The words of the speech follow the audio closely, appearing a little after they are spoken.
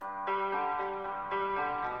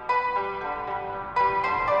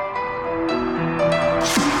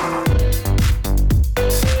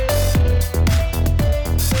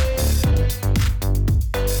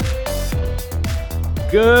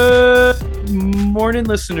Good morning,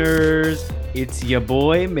 listeners. It's your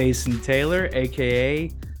boy, Mason Taylor,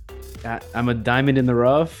 aka I'm a diamond in the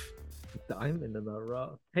rough. Diamond in the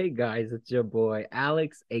rough. Hey guys, it's your boy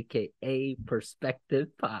Alex, aka Perspective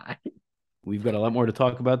Pie. We've got a lot more to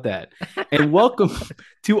talk about that. And welcome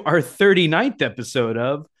to our 39th episode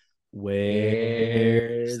of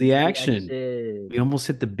Where's Where's the the Action? action? We almost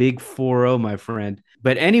hit the big 4-0, my friend.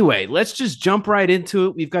 But anyway, let's just jump right into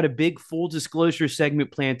it. We've got a big full disclosure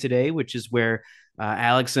segment planned today, which is where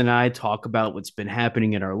Alex and I talk about what's been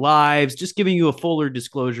happening in our lives, just giving you a fuller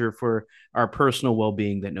disclosure for our personal well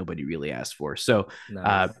being that nobody really asked for. So,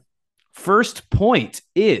 Nice. first point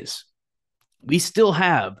is we still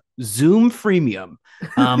have Zoom Freemium.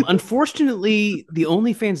 Unfortunately, the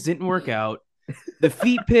OnlyFans didn't work out. The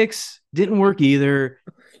feet pics didn't work either.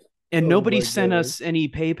 And Oh nobody my sent God. us any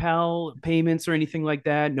PayPal payments or anything like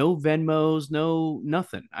that. No Venmos, no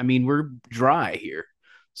nothing. I mean, we're dry here.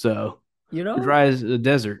 So You we're know, dry as a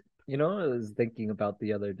desert. what I was thinking about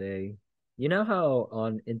the other day. You know how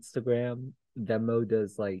on Instagram Venmo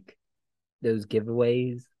does like those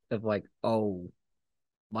giveaways of like, oh,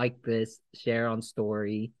 like this, share on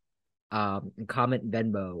story, and comment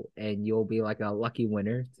Venmo, and you'll be like a lucky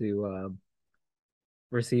winner to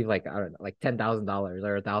receive like I don't know, like $10,000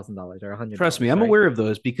 or $1,000 or a hundred Trust me, dollars, I'm right? aware of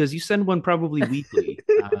those because you send one probably weekly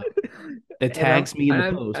that and I'm tags me in and the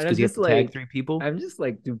I'm post and because I'm you have just to tag like three people. I'm just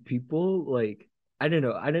like, do people like I don't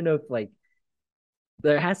know if like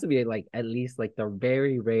there has to be like at least like the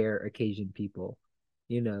very rare occasion people,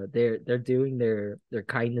 they're doing their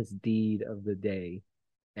kindness deed of the day.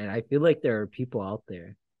 And I feel like there are people out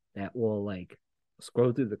there that will like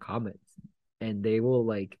scroll through the comments and they will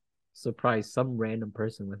like surprise some random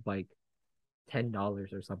person with like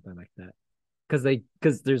 $10 or something like that.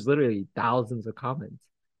 Because there's literally thousands of comments.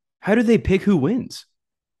 How do they pick who wins?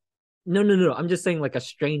 No, no, no. I'm just saying like a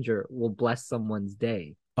stranger will bless someone's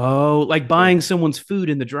day. Oh, like With buying someone's food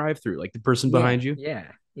in the drive-through, like the person Yeah, behind you. yeah,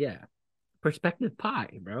 yeah. Perspective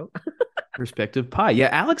pie, bro. Perspective pie. Yeah,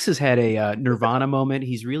 Alex has had a Nirvana moment.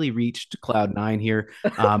 He's really reached cloud nine here.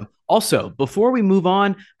 Also, before we move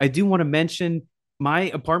on, I do want to mention my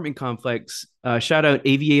apartment complex. Shout out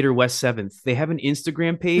Aviator West 7th. They have an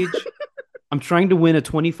Instagram page. I'm trying to win a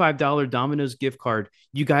 $25 Domino's gift card.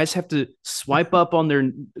 You guys have to swipe up on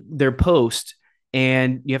their post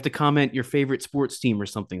and you have to comment your favorite sports team or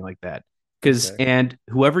something like that. Because Okay. and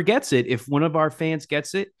whoever gets it, if one of our fans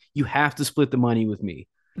gets it, you have to split the money with me.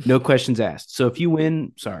 No questions asked. So if you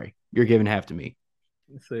win, sorry, you're giving half to me.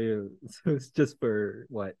 So it's just for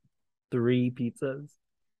what, three pizzas?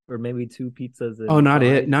 Or maybe two pizzas Oh, and not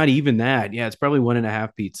it. sides? Not even that. Yeah, it's probably one and a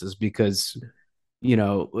half pizzas because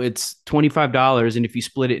it's $25, and if you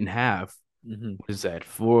split it in half, Mm-hmm. what is that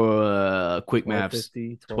for quick maps?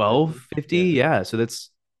 12.50, 12.50. 12.50. Yeah. Yeah, so that's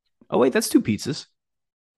oh wait, that's two pizzas.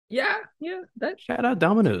 Yeah, yeah. That Shout out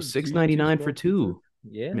Domino's, two six two ninety two nine for small pizzas. two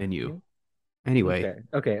Yeah, menu. yeah. Anyway,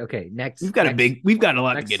 Okay. Okay. Okay. we've got a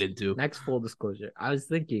lot to get into. Next full disclosure. I was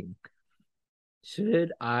thinking,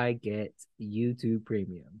 should I get YouTube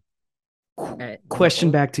Premium? Question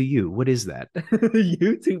back to you. What is that?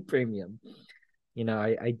 YouTube Premium.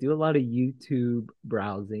 I do a lot of YouTube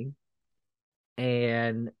browsing,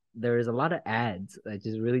 and there's a lot of ads that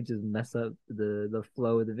just really just mess up the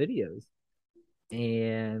flow of the videos.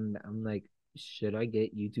 And I'm like, should I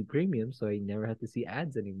get YouTube Premium so I never have to see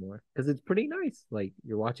ads anymore? Because it's pretty nice. Like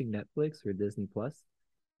you're watching Netflix or Disney Plus,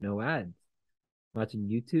 no ads. Watching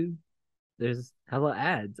YouTube, there's hella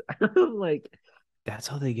ads. I'm like, That's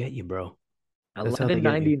how they get you, bro. That's how they eleven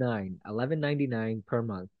get you. ninety nine, 11.99 per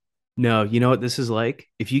month. No, you know what this is like?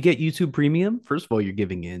 If you get YouTube Premium, first of all, you're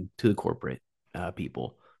giving in to the corporate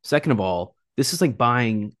people. Second of all, this is like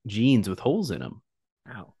buying jeans with holes in them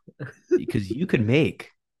Wow. because you can make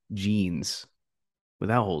jeans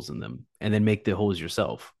without holes in them and then make the holes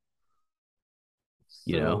yourself.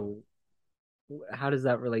 You know, So how does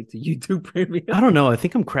that relate to YouTube Premium? I don't know. I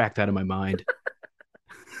think I'm cracked out of my mind.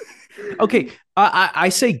 Okay, I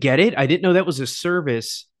say get it. I didn't know that was a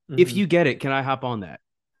service. If Mhm. you get it, can I hop on that?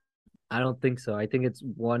 I don't think so. I think it's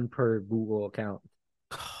one per Google account.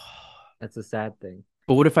 That's a sad thing.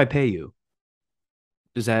 But what if I pay you?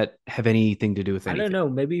 Does that have anything to do with I don't anything? know.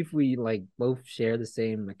 Maybe if we like both share the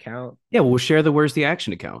same account. Yeah, we'll share the Where's the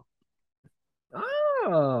Action account.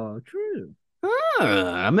 Oh, true.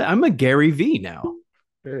 I'm a Gary V now.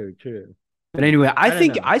 True, true. But anyway, I I don't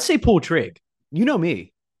think know. I say pull trig. You know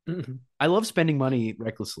me. I love spending money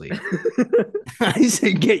recklessly. I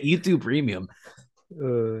say get YouTube Premium.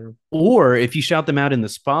 uh, Or if you shout them out in the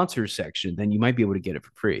sponsors section, then you might be able to get it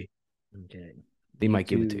for free. okay. They might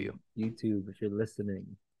give it to you. YouTube, if you're listening.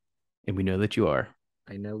 And we know that you are.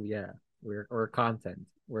 I know, yeah. We're content.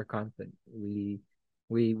 We're content. We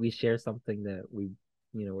share something that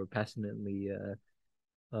we're passionately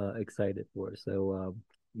excited for. So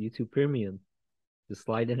YouTube Premium, just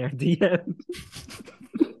slide in our DM.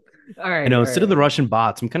 All I right, know, all instead of the right. Russian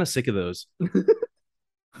bots, I'm kind of sick of those.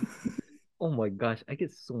 Oh my gosh, I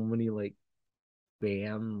get so many like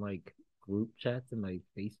spam like group chats in my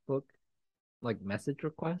Facebook, like message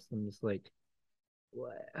requests. I'm just like,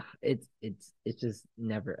 what? It's just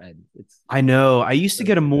never ends. I know. I It's used to so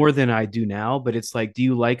get them sad. more than I do now, but it's like, do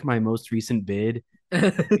you like my most recent bid?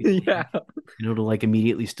 Yeah. To like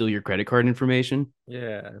immediately steal your credit card information.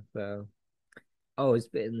 Yeah. So oh, it's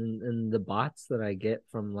been and the bots that I get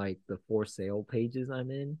from like the for sale pages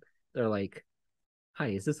I'm in, they're like, "Hi,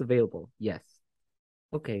 is this available?" Yes.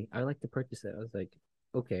 Okay, I'd like to purchase it. I was like,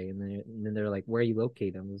 okay, and then they're like, where are you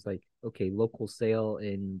located? I was like, okay, local sale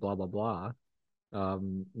in blah blah blah.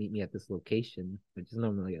 Meet me at this location, which is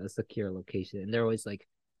normally a secure location. And they're always like,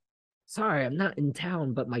 sorry, I'm not in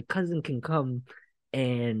town, but my cousin can come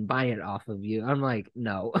and buy it off of you. I'm like,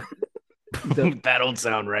 no. That don't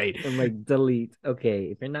sound right. I'm like, delete. Okay,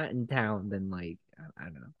 if you're not in town, then like I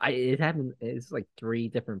don't know. It happened. It's like three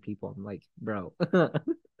different people. I'm like, bro,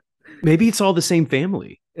 Maybe it's all the same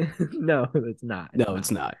family. no, it's not. It's No, it's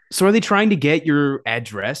not. not. So are they trying to get your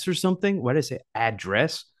address or something? What did I say?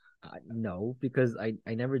 Address? No, because I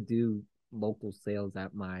never do local sales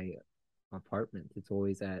at my apartment. It's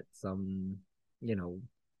always at some, you know,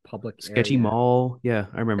 public Sketchy area. mall. Yeah,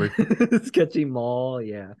 I remember. Sketchy mall,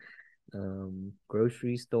 yeah.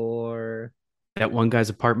 Grocery store. That one guy's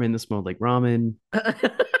apartment that smelled like ramen.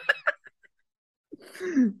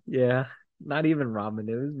 Yeah, not even ramen.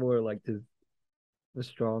 It was more like just a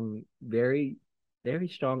strong, very, very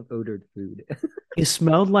strong odored food. It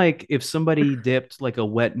smelled like if somebody dipped like a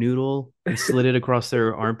wet noodle and slid it across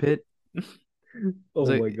their armpit. It was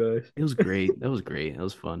Oh my like gosh. it was great. That was great. That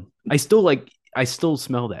was fun. I still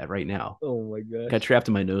smell that right now. Oh my Got gosh. trapped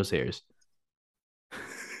in my nose hairs.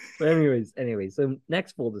 But anyways, so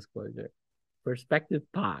next full disclosure, perspective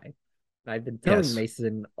pie. I've been telling Yes.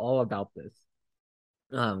 Mason all about this.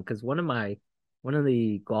 Because one of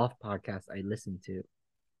the golf podcasts I listen to,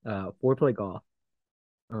 Foreplay Golf,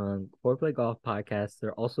 Foreplay Golf podcast.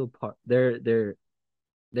 They're also they're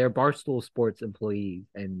Barstool Sports employees,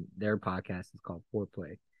 and their podcast is called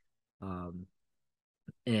Foreplay. Um,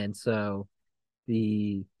 and so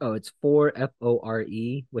it's FORE,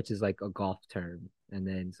 which is like a golf term, and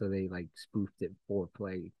then so they like spoofed it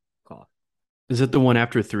Foreplay Golf. Is it the one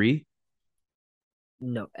after three?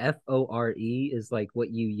 No, FORE is like what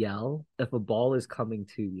you yell if a ball is coming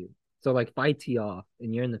to you. So like if I tee off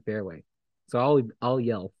and you're in the fairway, so I'll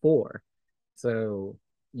yell four. So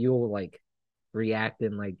you'll like react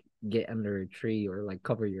and like get under a tree or like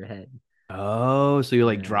cover your head. Oh, so you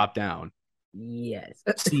like Yeah. drop down. Yes.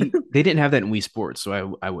 See, they didn't have that in Wii Sports,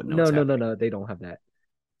 so I wouldn't know No, what's no, no, happening. no. They don't have that.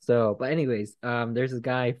 So, but anyways, there's this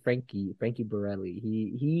guy Frankie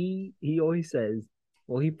Borelli. He always says,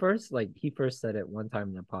 well, he first said it one time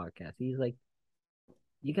in a podcast. He's like,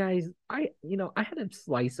 you guys, I had a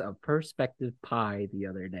slice of perspective pie the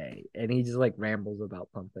other day, and he just like rambles about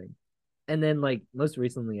something. And then like most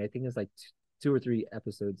recently, I think it's like two or three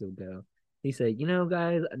episodes ago, he said,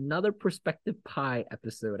 guys, another perspective pie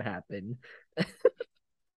episode happened.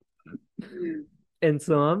 And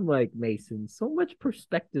so I'm like, Mason, so much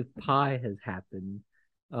perspective pie has happened.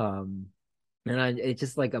 Um, and it's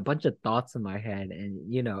just like a bunch of thoughts in my head.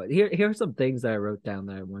 And here are some things that I wrote down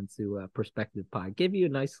that I want to perspective pie. Give you a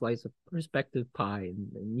nice slice of perspective pie,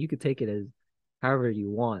 and you could take it as however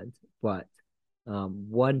you want. But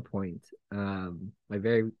one point, my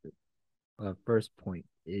very first point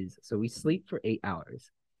is so we sleep for 8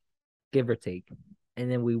 hours, give or take,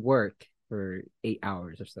 and then we work for 8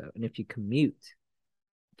 hours or so. And if you commute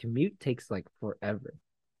takes like forever.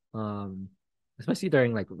 Um, Especially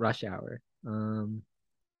during like rush hour.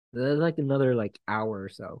 There's like another like hour or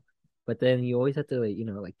so. But then you always have to like,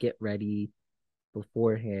 like get ready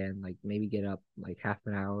beforehand, like maybe get up like half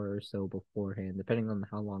an hour or so beforehand, depending on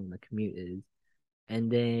how long the commute is. And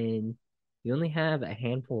then you only have a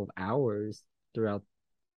handful of hours throughout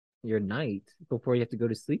your night before you have to go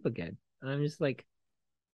to sleep again. And I'm just like,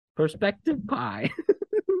 perspective pie.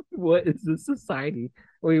 What is this society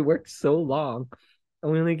where we work so long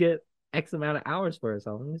and we only get X amount of hours for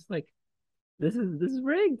ourselves? I'm just like, this is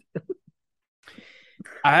rigged.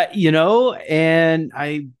 And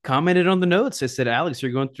I commented on the notes. I said, Alex,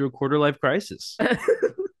 you're going through a quarter life crisis.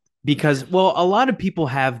 Because, well, a lot of people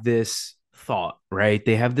have this thought, right?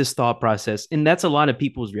 They have this thought process, and that's a lot of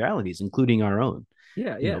people's realities, including our own.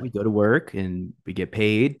 Yeah, You know, yeah, we go to work and we get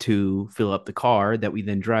paid to fill up the car that we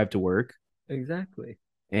then drive to work exactly.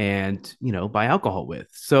 and, you know, buy alcohol with.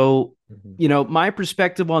 So, Hmm. you know, my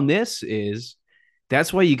perspective on this is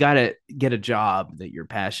that's why you got to get a job that you're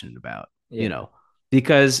passionate about, you Yeah. know,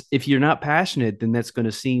 because if you're not passionate, then that's going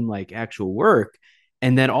to seem like actual work.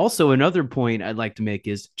 And then also another point I'd like to make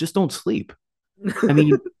is just don't sleep. I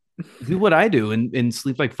mean, do what I do and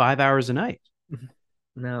sleep like 5 hours a night.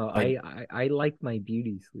 No, But I like my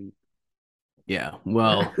beauty sleep. yeah,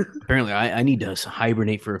 well, apparently I need to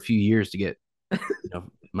hibernate for a few years to get, you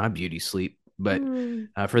know, my beauty sleep, but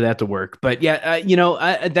for that to work. But yeah, you know,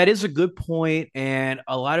 that is a good point, and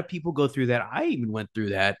a lot of people go through that. I even went through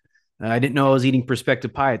that. I didn't know I was eating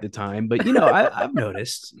perspective pie at the time, but you know, I've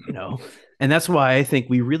noticed, you know, and that's why I think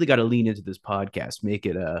we really got to lean into this podcast, make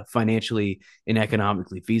it financially and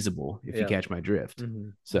economically feasible. If you Yeah. catch my drift, Hmm. Hmm.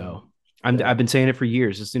 so I've So, been saying it for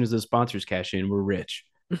years. As soon as the sponsors cash in, we're rich.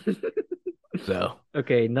 So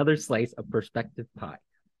okay, another slice of perspective pie.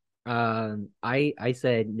 I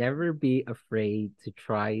said never be afraid to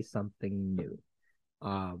try something new.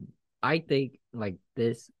 Um, I think like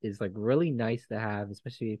this is like really nice to have,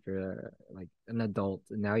 especially if you're like an adult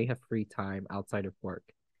and now you have free time outside of work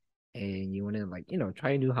and you want to like,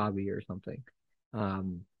 try a new hobby or something.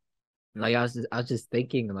 Um, like I was just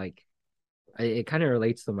thinking like it kind of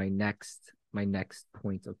relates to my next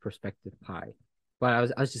point of perspective pie.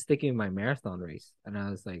 But I was just thinking of my marathon race and I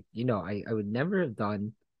was like, I would never have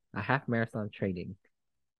done a half marathon training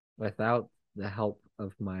without the help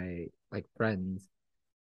of my like friends.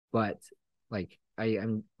 But like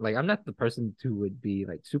I'm not the person who would be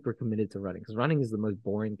like super committed to running because running is the most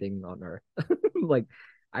boring thing on earth. Like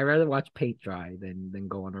I'd rather watch paint dry than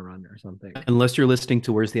go on a run or something. unless you're listening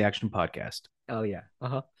to Where's the Action podcast. Oh yeah.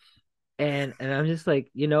 Uh-huh. And I'm just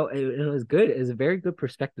like, it was good. It was a very good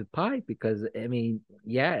perspective pie because I mean,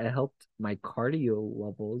 yeah, it helped my cardio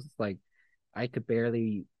levels. Like I could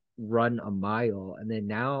barely run a mile, and then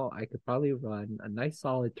now I could probably run a nice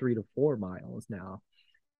solid 3 to 4 miles now.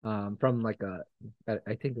 From like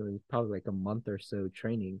I think it was probably like a month or so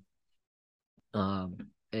training.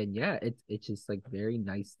 And yeah, it's just like very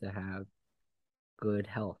nice to have good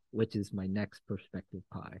health, which is my next perspective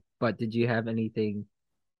pie. But did you have anything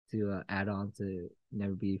to add on to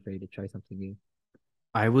never be afraid to try something new?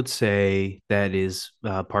 I would say that is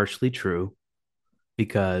partially true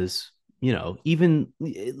because, you know, even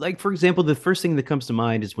like, for example, the first thing that comes to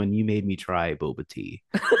mind is when you made me try boba tea.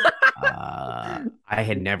 I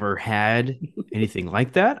had never had anything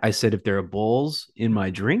like that. I said, if there are bowls in my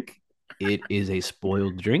drink, it is a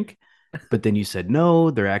spoiled drink. But then you said,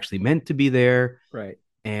 no, they're actually meant to be there. Right.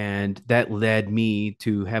 And that led me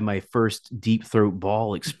to have my first deep throat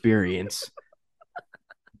ball experience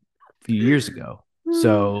few years ago.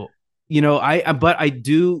 So, you know, but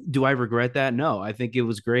do I regret that? No, I think it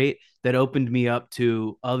was great. That opened me up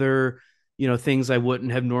to other, you know, things I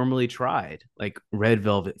wouldn't have normally tried, like red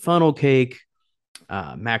velvet funnel cake,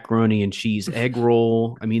 macaroni and cheese egg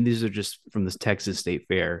roll. I mean, these are just from this Texas State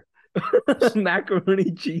Fair,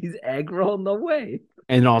 Macaroni cheese egg roll? No way.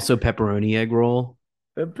 and also pepperoni egg roll.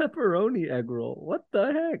 A pepperoni egg roll. What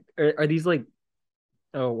the heck? Are these like,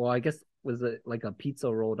 oh, well, I guess was it like a pizza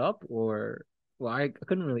rolled up or, well, I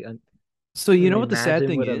couldn't really So, couldn't you know really what the sad imagine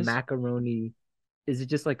thing what a is? macaroni is. It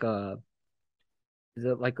just like is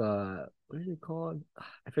it like what is it called?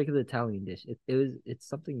 I forget the Italian dish. It's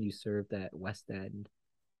something you served at West End.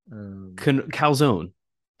 Um, Calzone.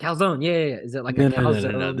 Calzone. Yeah, yeah, yeah. Is it like a No, no, no,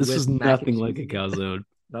 no, no. calzone This with is mac and nothing like cheese a in it? calzone.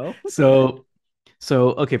 No? So,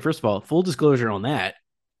 okay, first of all, full disclosure on that,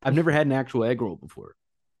 I've never had an actual egg roll before.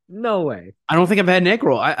 No way. I don't think I've had an egg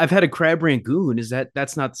roll. Have had a crab rangoon.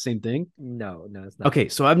 That's not the same thing? No, no, it's not. Okay,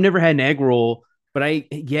 so I've never had an egg roll, but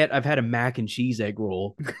I've had a mac and cheese egg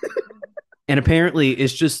roll, and apparently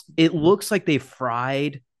it looks like they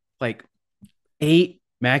fried like 8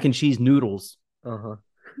 mac and cheese noodles Uh-huh.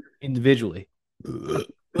 individually.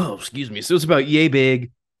 Oh, excuse me. So it's about yay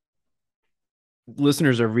big.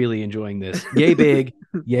 Listeners are really enjoying this. Yay big,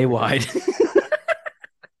 yay wide.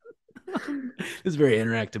 It's a very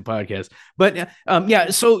interactive podcast. But yeah,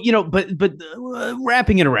 so you know, but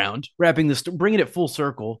wrapping it around, wrapping this, bringing it full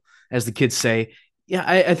circle, as the kids say. Yeah,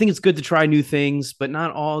 I think it's good to try new things, but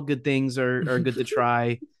not all good things are good to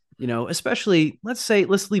try. You know, especially let's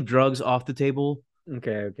leave drugs off the table.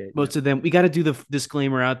 Okay, okay. Yeah. Most of them, we got to do the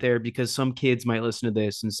disclaimer out there because some kids might listen to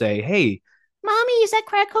this and say, "Hey, mommy, is that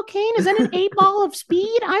crack cocaine? Is that an 8 ball of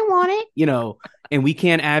speed? I want it." You know, and we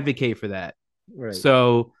can't advocate for that. Right.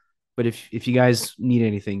 So, but if you guys need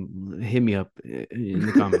anything, hit me up in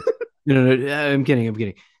the comments. No, no, no, I'm kidding. I'm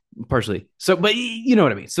kidding. partially. So, but you know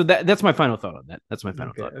what I mean. So that's my final thought on that. That's my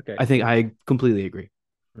final Okay, thought. okay, I think I completely agree.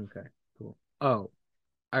 okay, cool. Oh,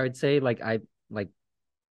 I would say like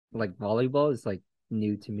like volleyball is like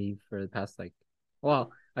new to me for the past like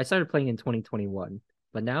well, I started playing in 2021,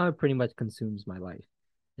 but now it pretty much consumes my life.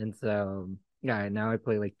 And so yeah, now I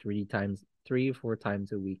play like 3 or 4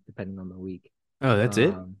 times a week, depending on the week. Oh, that's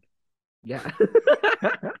it. Um yeah.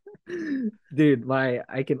 Dude, my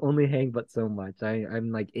I can only hang but so much.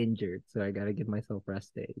 I'm like injured, so I gotta give myself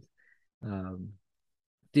rest days. Um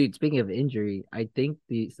Dude, speaking of injury, I think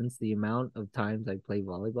the since the amount of times I play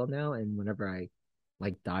volleyball now and whenever I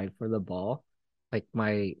like dive for the ball, like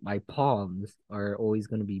my palms are always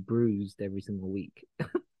going to be bruised every single week.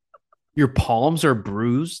 Your palms are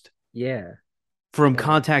bruised Yeah. from Yeah.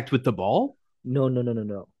 contact with the ball. No, no, no, no,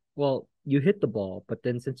 no. Well, you hit the ball, but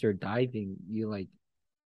then since you're diving, you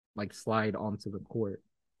like slide onto the court.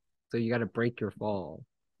 So you got to break your fall,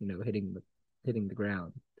 hitting the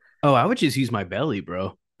ground. Oh, I would just use my belly,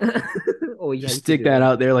 bro. Oh yeah, I Just used to stick do that that.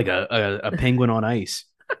 out there like a penguin on ice.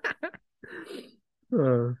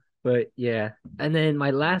 But yeah, and then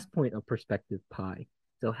my last point of perspective pie.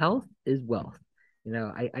 So health is wealth.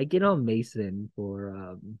 I get on Mason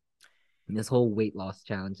for this whole weight loss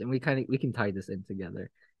challenge, and we can tie this in together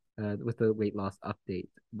with the weight loss update.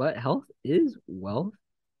 But health is wealth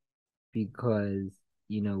because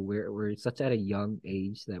we're such at a young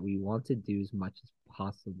age that we want to do as much as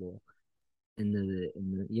possible in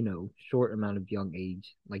the short amount of young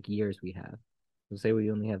age like years we have. So say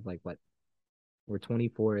we only have like what we're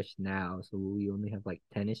 24-ish now, so we only have like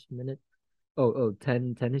 10-ish minutes. Oh,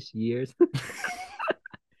 10-ish years.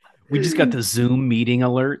 We just got the Zoom meeting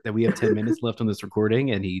alert that we have 10 minutes left on this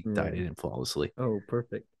recording, and he died Right. in flawlessly. Oh,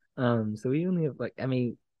 perfect. So we only have like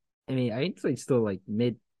I'd say still like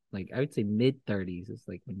I would say mid 30s is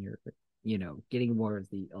like when you're, getting more of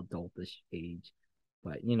the adultish age.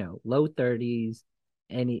 But low 30s,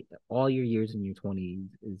 all your years in your 20s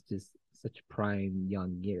is just such prime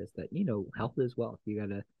young years that, health is wealth. You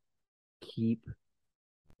gotta keep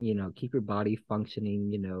keep your body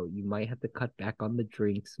functioning. You might have to cut back on the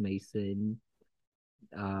drinks, Mason.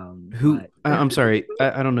 Who? But I'm sorry.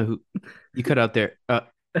 I don't know who you cut out there. Uh,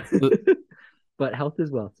 but health as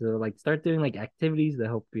well. So like start doing like activities that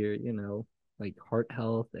help your, like heart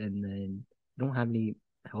health, and then you don't have any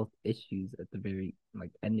health issues at the very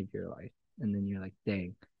like end of your life. And then you're like,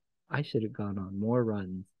 dang, I should have gone on more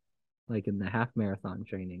runs, like in the half marathon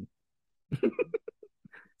training.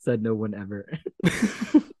 Said no one ever.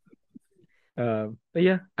 But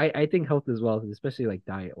yeah, I think health as well, especially like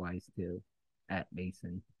diet wise too, at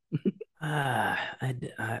Mason. I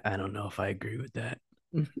don't know if I agree with that.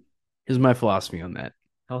 Here's my philosophy on that.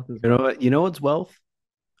 Health as You know well. what? You know what's wealth?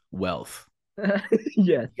 Wealth. Yes.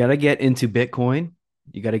 You gotta get into Bitcoin.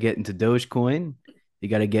 You gotta get into Dogecoin. You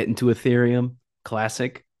gotta get into Ethereum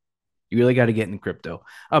Classic. You really got to get in crypto.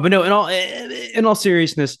 But no, in all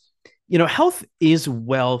seriousness, health is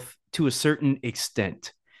wealth to a certain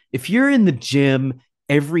extent. If you're in the gym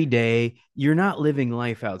every day, you're not living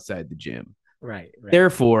life outside the gym. Right, right.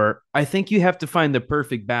 Therefore, I think you have to find the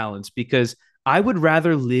perfect balance because I would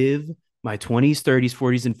rather live my 20s, 30s,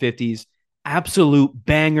 40s, and 50s absolute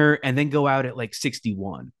banger and then go out at like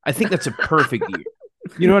 61. I think that's a perfect year.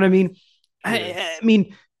 You know what I mean? True. I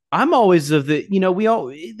mean, I'm always of the,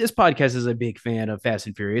 this podcast is a big fan of Fast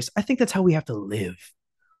and Furious. I think that's how we have to live.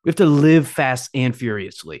 We have to live fast and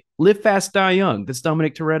furiously. Live fast, die young. That's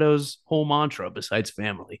Dominic Toretto's whole mantra besides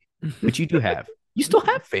family, which you do have. You still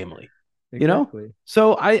have family, you know? Exactly.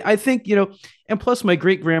 So I think, and plus my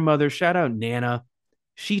great grandmother, shout out Nana,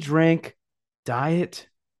 she drank diet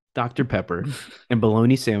Dr. Pepper and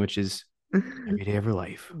bologna sandwiches every day of her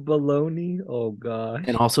life Baloney. Oh and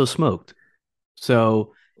gosh. also smoked.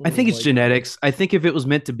 So I Oh think it's my god. genetics. I think if it was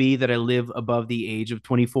meant to be that I live above the age of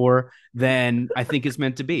 24, then I think it's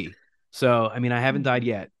meant to be. So, I mean, I haven't died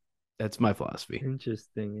yet. That's my philosophy.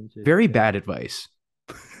 Interesting, Very interesting. bad advice.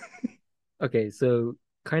 Okay, so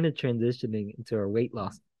kind of transitioning into our weight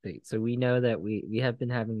loss date. So we know that we have been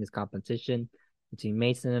having this competition between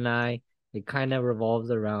Mason and I. It kind of revolves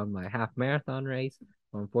around my half marathon race.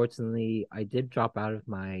 Unfortunately, I did drop out of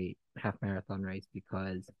my half marathon race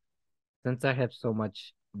because since I have so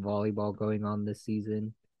much volleyball going on this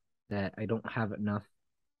season that I don't have enough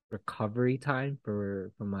recovery time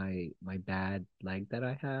for my bad leg that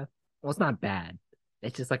I have. Well, it's not bad.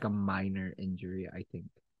 It's just like a minor injury, I think.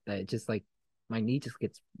 That it just like my knee just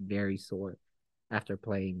gets very sore after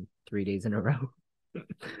playing 3 days in a row.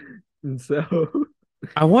 And so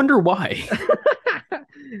I wonder why.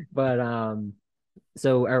 but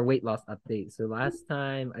so our weight loss update. So last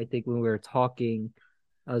time I think when we were talking,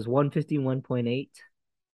 I was 151.8.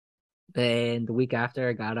 Then the week after,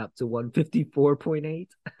 I got up to 154.8.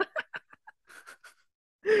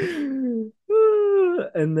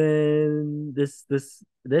 And then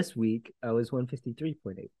this week I was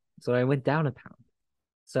 153.8. So I went down a pound.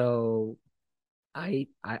 So I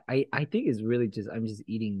think it's really just I'm just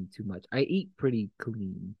eating too much. I eat pretty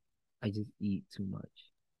clean. I just eat too much.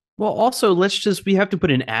 Well, also, we have to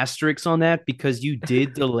put an asterisk on that because you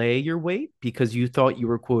did delay your weight because you thought you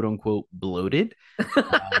were quote unquote bloated.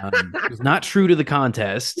 It was not true to the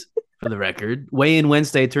contest, for the record. Weigh in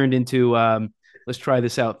Wednesday turned into let's try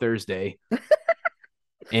this out Thursday.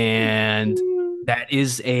 And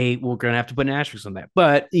we're going to have to put an asterisk on that.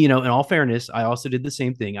 But, in all fairness, I also did the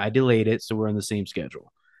same thing. I delayed it. So we're on the same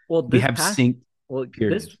schedule. Well, We have synced. well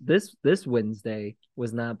Period. this Wednesday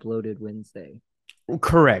was not bloated Wednesday.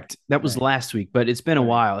 Correct. That was Right. last week, but it's been a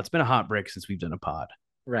while. It's been a hot break since we've done a pod.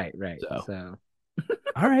 Right. So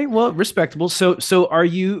all right, well, respectable. So are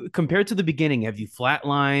you compared to the beginning? Have you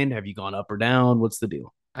flatlined? Have you gone up or down? What's the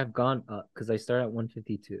deal? I've gone up because I started at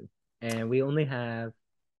 152, and we only have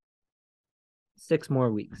 6 more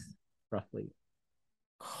weeks, roughly.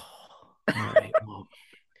 All right. Well,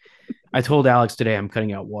 I told Alex today I'm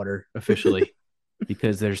cutting out water officially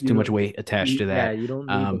because there's You too much don't, weight attached to yeah, that. you don't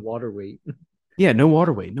need the water weight. Yeah, no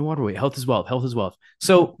water weight, no water weight. Health is wealth. Health is wealth.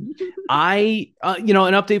 So an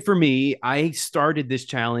update for me. I started this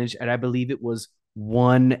challenge and I believe it was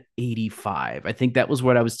 185. I think that was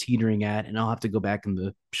what I was teetering at, and I'll have to go back in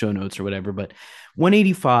the show notes or whatever. But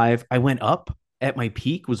 185, I went up at my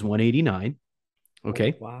peak was 189.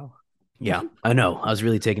 Okay. Oh, wow. Yeah, I know. I was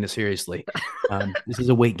really taking it seriously. This is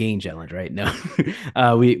a weight gain challenge, right? No,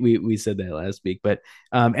 we said that last week, but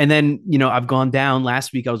and then I've gone down.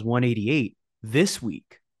 Last week I was 188. This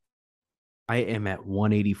week I am at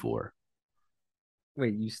 184.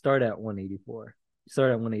 Wait, you start at 184. You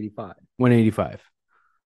start at 185. 185.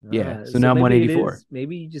 Yeah. So So now I'm maybe 184.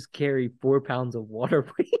 maybe you just carry 4 pounds of water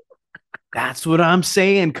weight. That's what I'm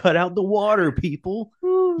saying. Cut out the water, people.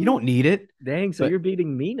 You don't need it. Dang, so But you're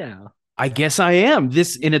beating me now. I guess I am.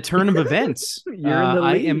 This in a turn of events. You're in the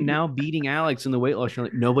I am lead. now beating Alex in the weight loss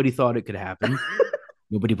challenge. Nobody thought it could happen.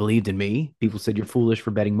 Nobody believed in me. People said you're foolish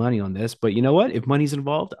for betting money on this. But you know what? If money's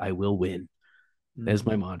involved, I will win. That's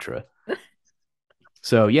my mantra.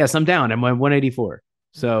 So yes, I'm down. I'm at 184.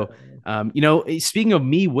 So speaking of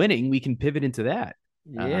me winning, we can pivot into that.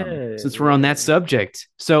 Yeah. Since we're on that subject.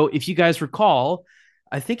 So if you guys recall,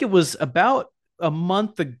 I think it was about a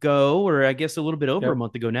month ago, or I guess a little bit over a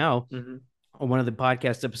month ago now, on one of the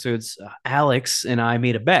podcast episodes, Alex and I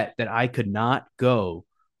made a bet that I could not go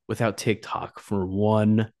without TikTok for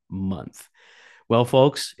 1 month. Well,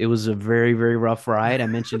 folks, it was a very, very rough ride. I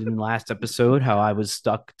mentioned in the last episode how I was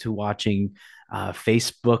stuck to watching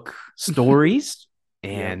Facebook stories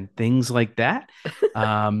and things like that.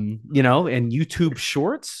 And YouTube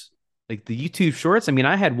shorts, like the YouTube shorts. I mean,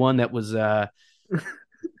 I had one that was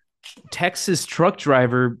Texas truck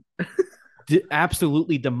driver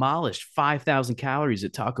absolutely demolished 5,000 calories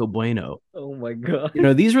at Taco Bueno. Oh my God.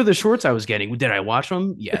 These were the shorts I was getting. Did I watch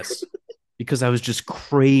them? Yes. Because I was just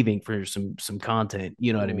craving for some content.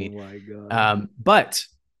 You know what I mean? Oh my God. But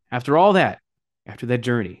after all that, after that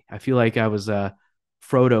journey, I feel like I was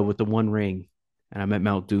Frodo with the One Ring, and I'm at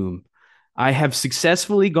Mount Doom. I have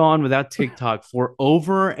successfully gone without TikTok for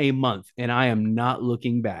over a month, and I am not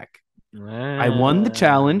looking back. I won the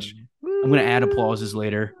challenge. I'm going to add applauses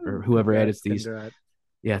later, or whoever edits these. Congrats.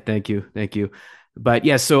 Yeah, thank you. But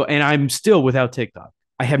yeah, and I'm still without TikTok.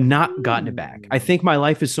 I have not gotten it back. I think my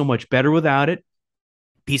life is so much better without it.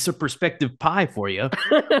 Piece of perspective pie for you.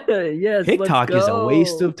 Yes, TikTok is a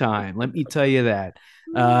waste of time. Let me tell you that.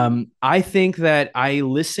 I think that I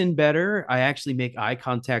listen better. I actually make eye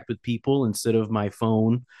contact with people instead of my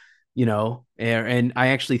phone, and I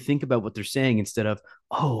actually think about what they're saying instead of,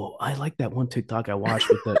 oh, I like that one TikTok I watched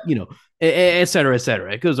with the, et cetera, et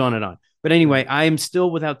cetera. It goes on and on. But anyway, I am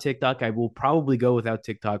still without TikTok. I will probably go without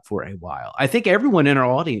TikTok for a while. I think everyone in our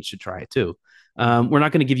audience should try it too. We're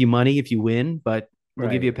not going to give you money if you win, but we'll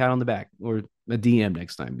give you a pat on the back or a DM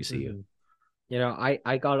next time we see you.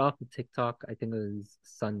 I got off of TikTok, I think it was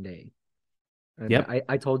Sunday. And yep.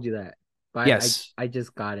 I told you that. But yes. I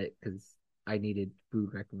just got it because I needed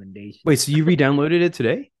food recommendations. Wait, so you re-downloaded it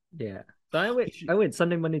today? Yeah. So I went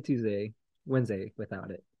Sunday, Monday, Tuesday, Wednesday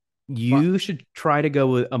without it. You should try to go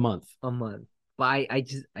with a month. A month. But I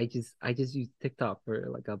just use TikTok for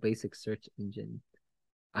like a basic search engine.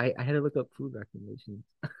 I had to look up food recommendations.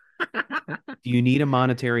 Do you need a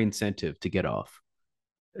monetary incentive to get off?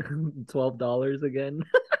 $12 again.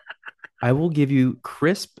 I will give you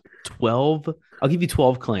crisp 12. I'll give you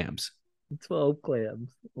 12 clams. 12 clams.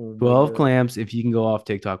 Oh my 12 god. clams if you can go off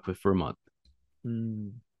TikTok for a month. Hmm.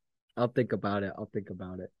 I'll think about it. I'll think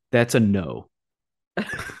about it. That's a no.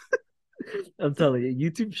 I'm telling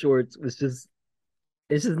you, YouTube Shorts was just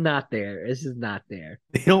it's just not there. It's just not there.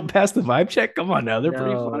 They don't pass the vibe check. Come on now, they're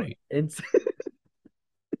pretty No, funny.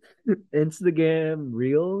 Instagram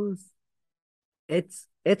Reels, it's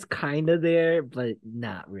kind of there, but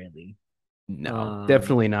not really. No, Um,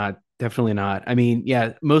 definitely not. Definitely not. I mean,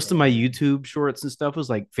 yeah, most of my yeah. YouTube shorts and stuff was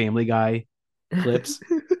like Family Guy clips.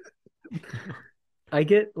 I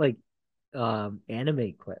get like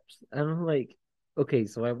anime clips. I'm like, okay,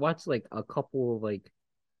 so I watched like a couple of like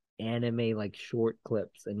anime like short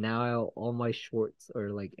clips, and now all my shorts are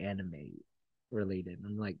like anime related.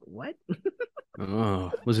 I'm like, what?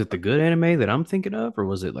 Oh, was it the good anime that I'm thinking of, or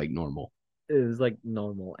was it like normal? It was like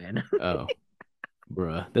normal anime. Oh,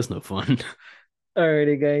 bruh, that's no fun.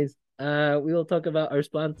 Alrighty, guys. We will talk about our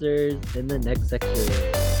sponsors in the next section.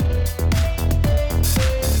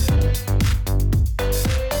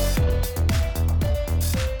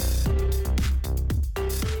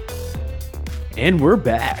 And we're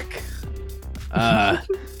back. Uh,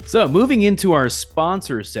 so moving into our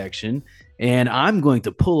sponsor section, and I'm going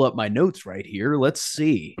to pull up my notes right here. Let's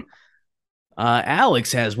see.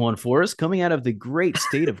 Alex has one for us coming out of the great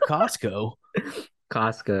state of Costco.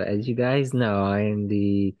 Costco, as you guys know, I am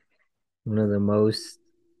the one of the most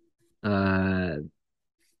uh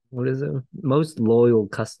what is it? Most loyal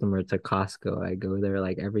customer to Costco. I go there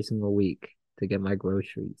like every single week to get my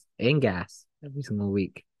groceries and gas every single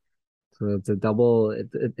week. So it's a double.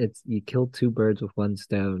 It's you kill two birds with one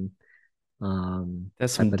stone,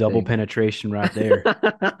 That's type some of double thing. penetration right there.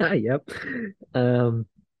 Yep. Um,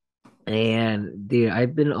 and dude,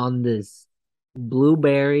 I've been on this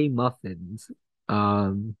blueberry muffins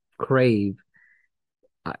crave.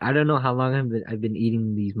 I don't know how long I've been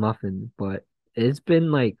eating these muffins, but it's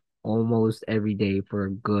been like almost every day for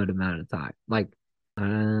a good amount of time. Like I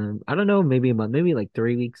don't know, maybe a month, maybe like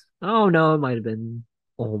 3 weeks. Oh no, it might have been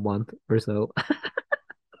a whole month or so.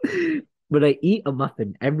 But I eat a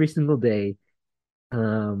muffin every single day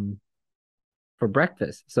um for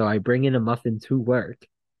breakfast. So I bring in a muffin to work,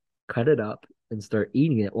 cut it up, and start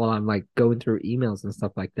eating it while I'm like going through emails and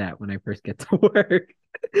stuff like that when I first get to work.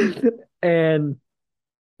 And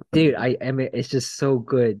dude, I mean it's just so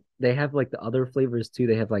good. They have like the other flavors too.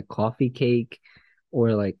 They have like coffee cake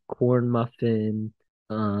or like corn muffin.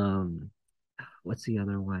 Um, what's the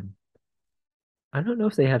other one? I don't know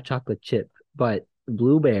if they have chocolate chip, but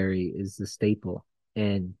blueberry is the staple.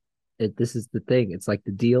 And this is the thing. It's like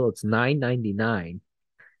the deal. It's 9.99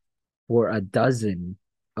 for a dozen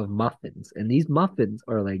of muffins. And these muffins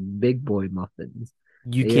are like big boy muffins.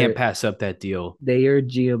 You They can't are pass up that deal. they are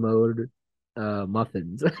GMO'd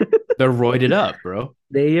muffins. They're roided up, bro.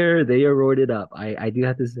 They are roided up. I do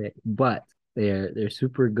have to say, but they're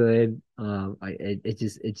super good. It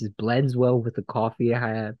just blends well with the coffee I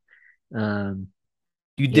have. Um,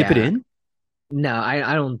 You dip it yeah. in? No,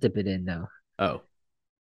 I don't dip it in though. Oh,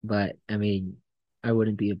 But I mean, I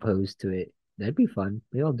wouldn't be opposed to it. That'd be fun.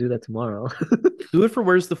 Maybe I'll do that tomorrow. do it for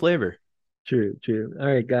where's the flavor? True, true. All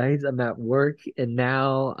right, guys, I'm at work and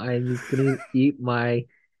now I'm just gonna eat my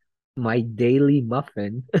daily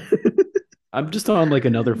muffin. I'm just on like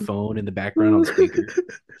another phone in the background on speaker,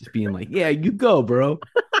 just being like, yeah, you go, bro.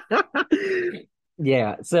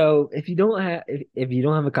 Yeah. So if you don't have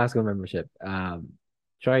a Costco membership,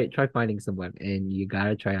 try finding someone and you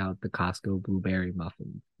gotta try out the Costco blueberry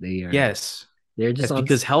muffins. Yes. They're just Yes, on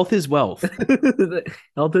because health is wealth.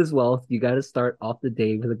 health is wealth. You gotta start off the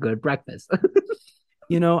day with a good breakfast.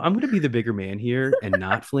 You know, I'm going to be the bigger man here and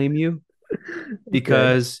not flame you Okay.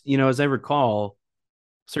 because, you know, as I recall,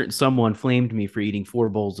 certain someone flamed me for eating 4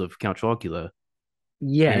 bowls of Count Chocula.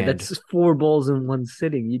 Yeah, And that's 4 bowls in one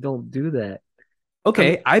sitting. You don't do that. I'm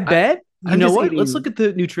okay, I I bet. You I'm know just what? Let's look eating at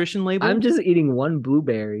the nutrition I'm label. just eating one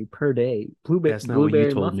blueberry per day. That's not what you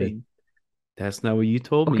Blueberry told me. muffin. That's not what you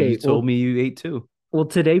told me. You Okay, told me you ate two. well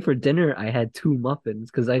today for dinner I had two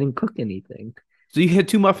muffins because I didn't cook anything. So you had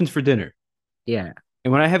 2 muffins for dinner. Yeah.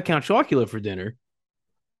 And when I have Count Chocula for dinner,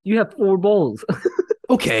 You have 4 bowls.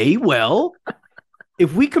 okay, well,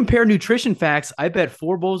 if we compare nutrition facts, I bet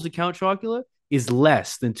 4 bowls of Count Chocula is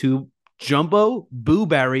less than 2 jumbo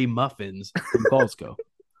blueberry muffins from Costco.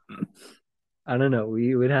 I don't know.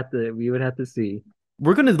 We would have to see.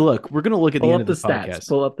 We're gonna look. We're gonna look at the Pull end up of the this stats. podcast.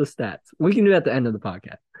 Pull up the stats. We can do it at the end of the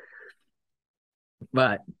podcast.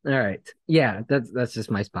 But all right. Yeah, that's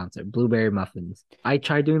just my sponsor. Blueberry muffins. I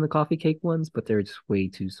tried doing the coffee cake ones, but they're just way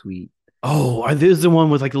too sweet. Oh, are these the one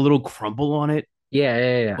with like a little crumble on it? Yeah,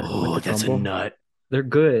 yeah, yeah. With Oh, the that's a crumble. nut. They're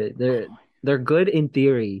good. They're good in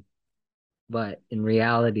theory. but in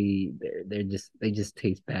reality, they just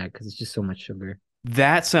taste bad because it's just so much sugar.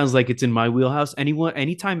 That sounds like it's in my wheelhouse.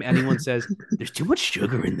 Anytime anyone says there's too much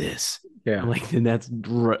sugar in this, I'm Yeah. like, then that's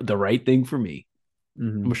the right thing for me.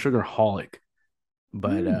 I'm a Hmm. sugar holic,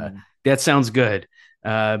 but Mm. that sounds good.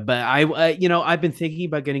 But I've been thinking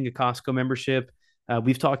about getting a Costco membership.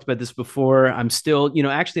 We've talked about this before. I'm still,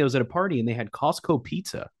 actually, I was at a party and they had Costco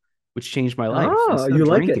pizza, which changed my life. Oh, Instead of you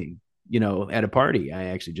like it? drinking, at a party, I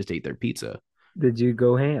actually just ate their pizza. Did you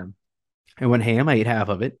go ham? I went ham. I ate half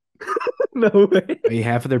of it. No way. I ate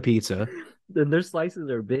half of their pizza. Then their slices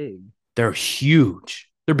are big. They're huge.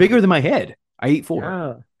 They're bigger than my head. I ate four.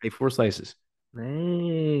 Yeah. I ate four slices.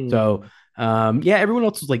 So, Dang. yeah, everyone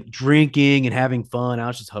else was like drinking and having fun. I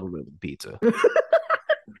was just huddled over the pizza.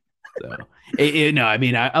 So, no, I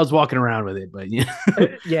mean, I was walking around with it, but yeah, Yeah,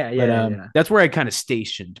 but yeah, yeah. that's where I kind of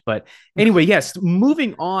stationed. But anyway, yes,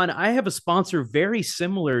 moving on. I have a sponsor very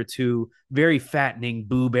similar to very fattening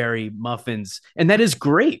blueberry muffins, and that is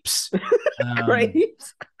grapes. Um,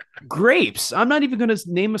 Grapes. grapes. I'm not even going to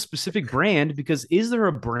name a specific brand because is there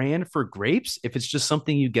a brand for grapes if it's just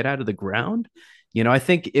something you get out of the ground? I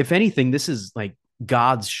think if anything, this is like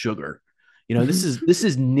God's sugar. This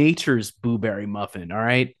is nature's blueberry muffin. All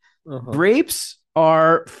right. Uh-huh. Grapes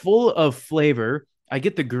are full of flavor. I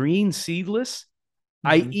get the green seedless.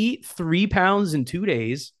 I Mhm. eat 3 pounds in 2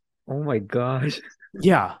 days. Oh my gosh.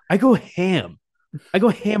 Yeah, I go ham. I go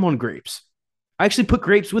ham on grapes. I actually put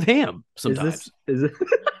grapes with ham Is this sometimes. is it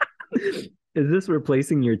is this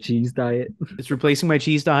replacing your cheese diet? It's replacing my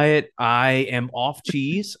cheese diet. I am off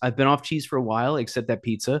cheese. I've been off cheese for a while, except that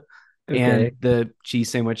pizza and Okay. the cheese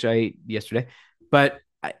sandwich I ate yesterday. But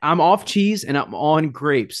I'm off cheese and I'm on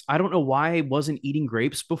grapes. I don't know why I wasn't eating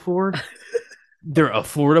grapes before. They're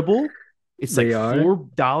affordable. It's like They are?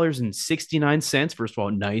 $4.69. First of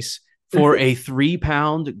all, nice for a 3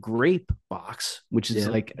 pound grape box, which is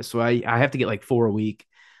Yeah. like, so I have to get like four a week.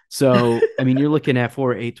 So, I mean, you're looking at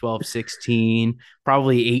 4, 8, 12, 16,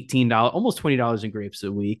 probably $18, almost $20 in grapes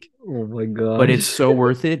a week, Oh my but it's gosh. so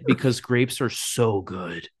worth it because grapes are so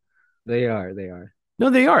good. They are, they are. No,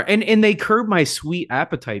 they are. And they curb my sweet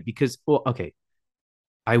appetite because, well, okay,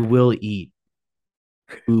 I will eat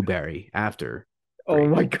blueberry after Oh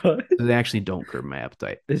grapes. my god. So they actually don't curb my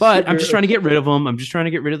appetite. The But I'm just sugar. trying to get rid of them. I'm just trying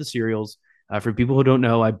to get rid of the cereals. For people who don't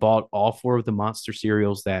know, I bought all four of the monster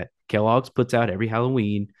cereals that Kellogg's puts out every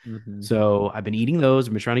Halloween. Hmm. So I've been eating those.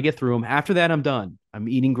 I've been trying to get through them. After that, I'm done. I'm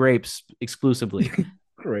eating grapes exclusively.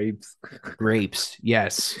 Grapes. Grapes,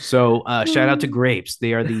 yes. So shout out to Grapes.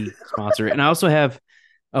 They are the sponsor. And I also have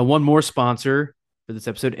one more sponsor for this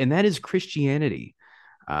episode, and that is Christianity.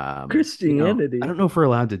 I Christianity. don't know if we're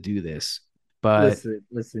allowed to do this, but Listen, you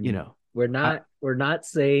listen. know, We're I, not we're not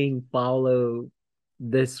saying follow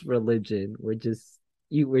this religion. We're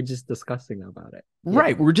just discussing about it. Yeah.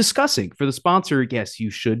 right, we're discussing for the sponsor. Yes,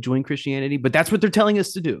 you should join Christianity, but that's what they're telling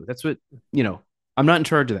us to do. That's what you know. I'm not in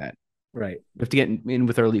charge of that. Right. We have to get in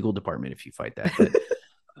with our legal department if you fight that, but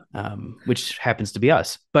which happens to be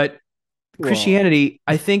us. But Well, Christianity,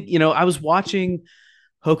 I think I was watching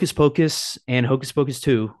Hocus Pocus and Hocus Pocus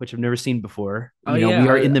 2, which I've never seen before. oh We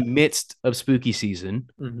are yeah. in the midst of spooky season.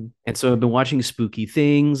 Mhm. And so I've been watching spooky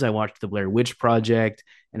things. I watched the Blair Witch Project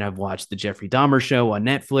and I've watched the Jeffrey Dahmer show on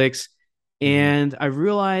Netflix. Mhm. And I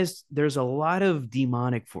realized there's a lot of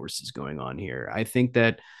demonic forces going on here. I think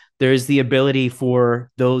that there's the ability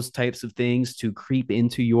for those types of things to creep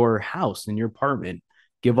into your house and your apartment,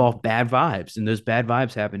 give off bad vibes. And those bad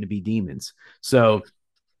vibes happen to be demons. So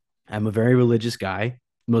I'm a very religious guy,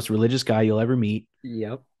 most religious guy you'll ever meet.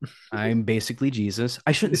 Yep. I'm basically Jesus.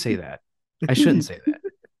 I shouldn't say that. I shouldn't say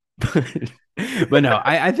that. But no,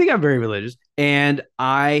 I think I'm very religious. And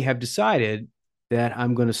I have decided that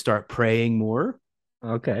I'm going to start praying more.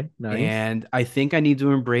 Okay, nice. And I think I need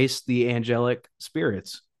to embrace the angelic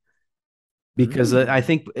spirits because I Mm.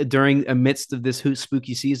 think during amidst of this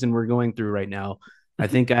spooky season we're going through right now, I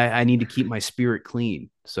think I need to keep my spirit clean.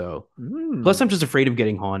 So, plus, I'm Mm. just afraid of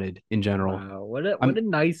getting haunted in general. Wow, what I'm a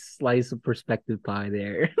nice slice of perspective pie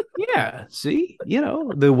there. Yeah, see,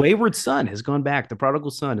 the wayward son has gone back. The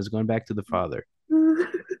prodigal son has gone back to the father.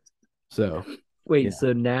 So, Wait, yeah.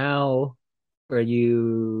 so now are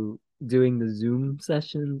you doing the Zoom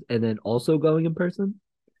sessions and then also going in person?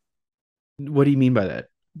 What do you mean by that?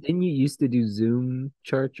 Didn't you used to do Zoom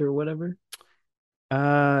church or whatever?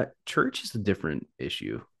 Church is a different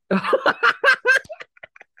issue.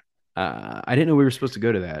 I didn't know we were supposed to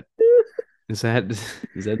go to that. Is that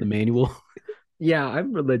is that the manual? Yeah,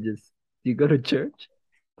 I'm religious. Do you go to church?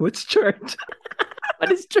 What's church?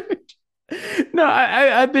 What is church? No,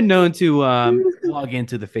 I've been known to log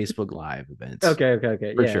into the Facebook Live events Okay.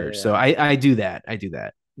 for Yeah, sure. yeah. So I do that. I do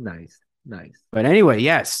that. Nice, nice. But anyway,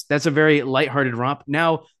 yes, that's a very lighthearted romp.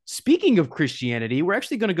 Now, speaking of Christianity, we're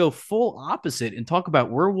actually going to go full opposite and talk about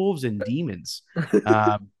werewolves and demons,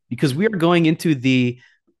 because we are going into the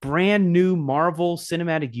brand new Marvel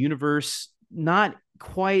Cinematic Universe, not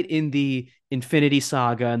quite in the Infinity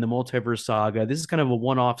Saga and the Multiverse Saga. This is kind of a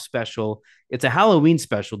one-off special. It's a Halloween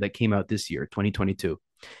special that came out this year, 2022.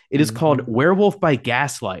 It is called Mhm. Werewolf by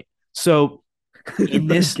Gaslight. So in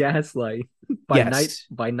By this, gaslight, yes,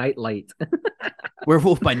 by night light.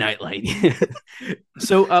 Werewolf by Nightlight.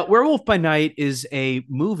 So, Werewolf by Night is a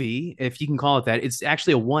movie, if you can call it that. It's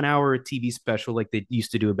actually a 1 hour TV special like they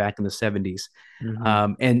used to do it back in the 70s.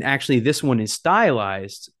 Hmm. And actually, this one is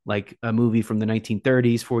stylized like a movie from the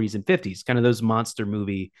 1930s, 40s, and 50s, kind of those monster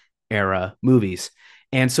movie era movies.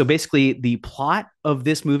 And so, basically, the plot of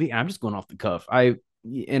this movie, I'm just going off the cuff. I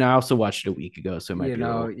also watched it a week ago, so it might be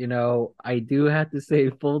a little. I do have to say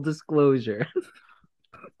full disclosure.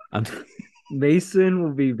 I'm, Mason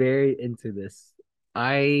will be very into this.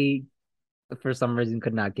 I, for some reason,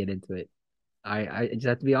 could not get into it. I just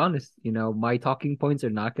have to be honest. My talking points are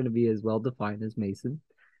not going to be as well defined as Mason.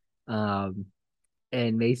 Um,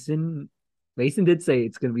 and Mason did say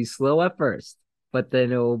it's going to be slow at first, but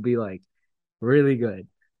then it will be like really good.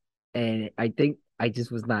 And I think I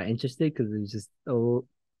just was not interested because it was just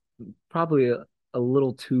probably a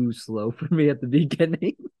little too slow for me at the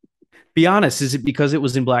beginning. be honest, is it because it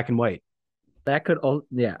was in black and white? That could all,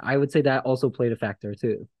 yeah, I would say that also played a factor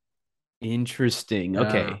too. Interesting.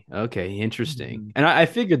 Uh, Okay. Interesting. mhm. And I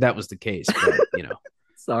figured that was the case, but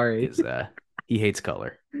Sorry. because he hates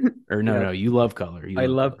color. Or no, Yeah, no, you love color. You I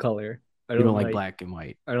love love color. color. I You don't don't like like, black and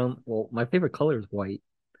white. I don't, well, my favorite color is white.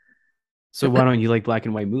 So why don't you like black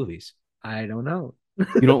and white movies? I don't know.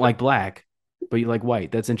 You don't like black, but you like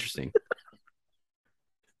white. That's interesting.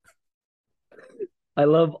 I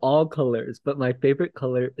love all colors, but my favorite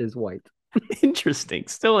color is white. Interesting.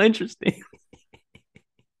 Still interesting.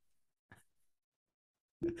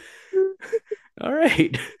 All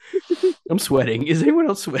right. I'm sweating. Is anyone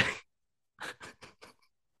else sweating?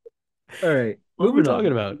 All right, What are we moving talking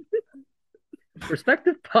on. about?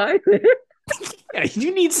 Perspective pie there. Yeah,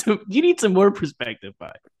 you need some more perspective,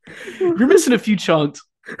 Pi. You're missing a few chunks.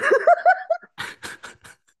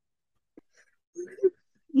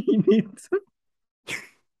 You need some.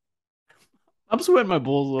 I'm sweating my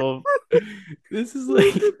balls off. This is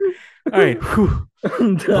like, all right. Whew.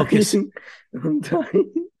 I'm Focus. dying. I'm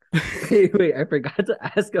dying. Wait, I forgot to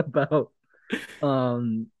ask about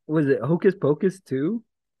was it Hocus Pocus 2,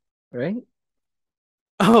 right?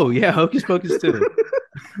 Oh yeah, Hocus Pocus too.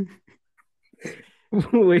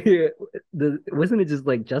 Wait, wasn't it just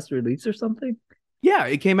like just released or something? Yeah,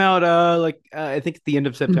 it came out I think at the end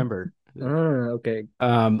of September. Okay.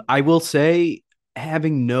 I will say,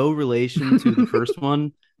 having no relation to the first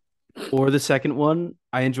one or the second one,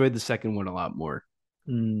 I enjoyed the second one a lot more.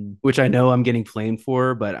 Mm, Which I know I'm getting flamed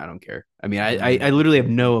for, but I don't care. I mean, I literally have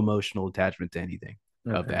no emotional attachment to anything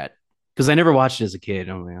of okay. that because I never watched it as a kid.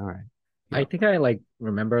 I'm like, all right, I yeah. think I like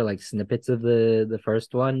remember like snippets of the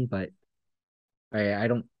first one, but I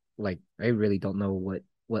don't like I really don't know what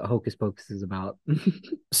Hocus Pocus is about.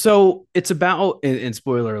 So it's about, and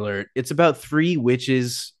spoiler alert, it's about three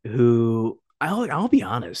witches who I'll be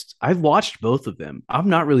honest, I've watched both of them. I'm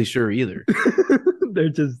not really sure either. They're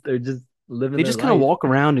just living They their just kind of life. walk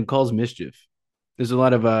around and cause mischief. There's a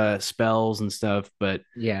lot of spells and stuff, but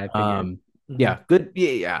Yeah, I figured. um, Mhm. yeah, good.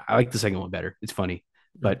 Yeah, I like the second one better. It's funny,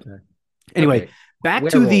 but Okay. anyway, Okay. back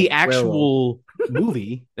to Werewolf. the Werewolf. actual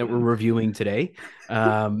movie that we're reviewing today.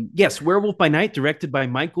 Yes, Werewolf by Night, directed by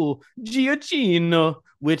Michael Giacchino,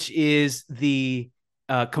 which is the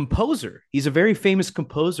composer. He's a very famous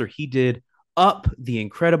composer. He did Up, The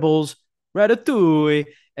Incredibles, Ratatouille,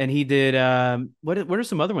 and he did what are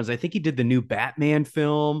some other ones? I think he did the new Batman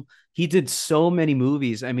film. He did so many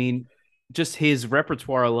movies. I mean, just his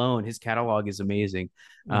repertoire alone, his catalog is amazing.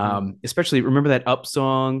 Hmm. Especially remember that Up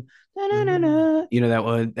song, na, na, na, Hmm. na. You know that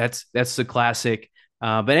one. That's the classic.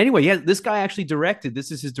 But anyway, yeah, this guy actually directed.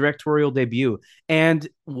 This is his directorial debut, and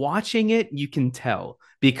watching it, you can tell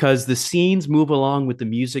because the scenes move along with the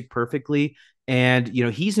music perfectly, and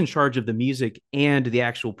he's in charge of the music and the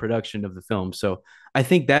actual production of the film. So I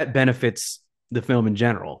think that benefits the film in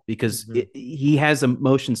general because Hmm. he has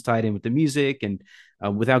emotions tied in with the music, and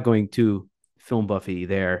without going too film buffy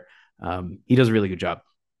there, he does a really good job.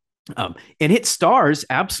 And it stars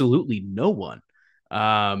absolutely no one.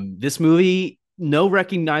 This movie, no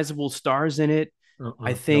recognizable stars in it.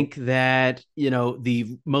 I Nope. think that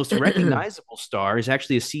the most recognizable star is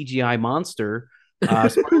actually a CGI monster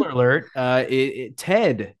Spoiler alert,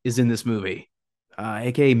 Ted is in this movie,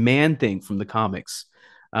 aka Man Thing from the comics.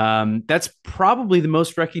 That's probably the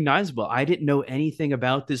most recognizable. I didn't know anything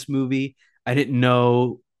about this movie. I didn't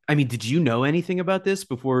know. I mean, did you know anything about this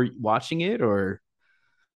before watching it, or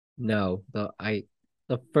No,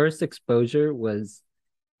 the first exposure was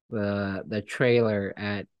the trailer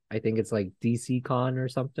at, I think it's like DC Con or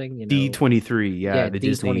something, D23? Yeah, Yeah, the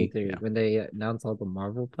Disney. D23 Yeah, when they announced all the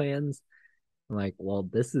Marvel plans. I'm like, well,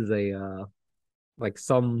 this is a like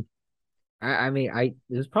some I mean, I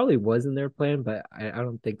this probably was in their plan, but I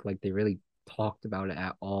don't think like they really talked about it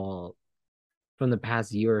at all from the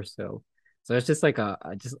past year or so. So it's just like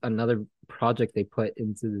just another project they put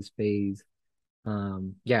into this phase.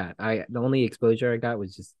 Yeah, I the only exposure I got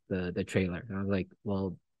was just the trailer. And I was like,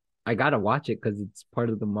 well, I gotta watch it because it's part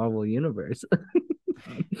of the Marvel universe.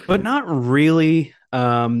 but not really. As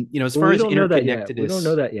But far we as don't know that yet. We don't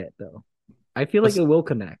know interconnectedness, that yet, though. I feel like let's. it will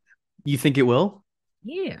connect. You think it will?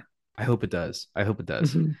 Yeah. I hope it does. I hope it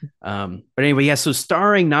does. But anyway, yeah. So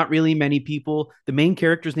starring not really many people. The main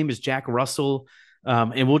character's name is Jack Russell,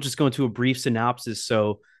 and we'll just go into a brief synopsis.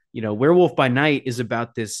 So, Werewolf by Night is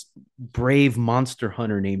about this brave monster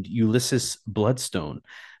hunter named Ulysses Bloodstone.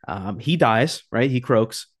 He dies, right? He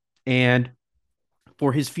croaks, and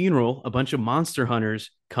for his funeral, a bunch of monster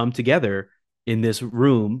hunters come together in this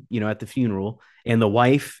room, at the funeral, and the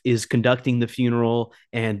wife is conducting the funeral,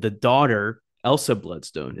 and the daughter, Elsa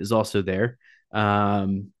Bloodstone, is also there.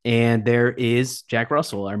 And there is Jack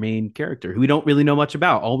Russell, our main character, who we don't really know much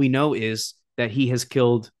about. All we know is that he has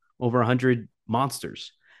killed over 100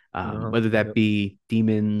 monsters, whether that Yep. be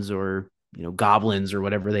demons or goblins or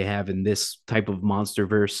whatever they have in this type of monster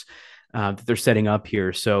verse that they're setting up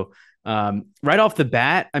here. So right off the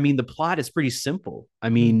bat, I mean, the plot is pretty simple. I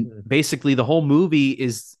mean, Mhm. basically, the whole movie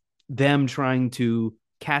is them trying to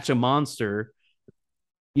catch a monster,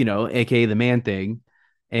 aka the Man Thing,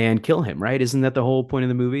 and kill him, right? Isn't that the whole point of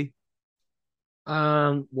the movie?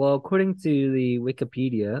 Well, according to the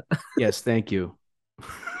Wikipedia, Yes, thank you.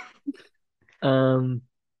 um,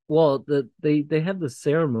 well, they have the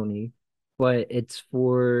ceremony, but it's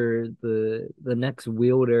for the next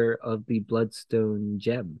wielder of the Bloodstone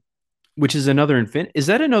gem. Which is another Is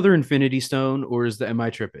that another Infinity Stone, or is that am I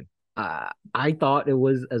tripping? I thought it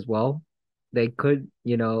was as well. They could,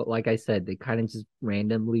 like I said, they kind of just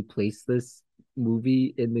randomly place this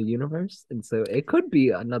movie in the universe, and so it could be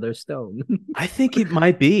another stone. I think it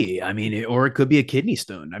might be. I mean, or it could be a kidney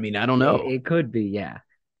stone. I mean, I don't know. It could be, yeah.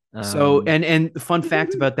 So, Um, and the fun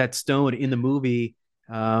fact about that stone in the movie,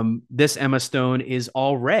 this Emma Stone is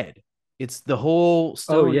all red. It's the whole oh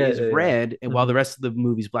stone yeah, is yeah, yeah. red, and while the Mhm. rest of the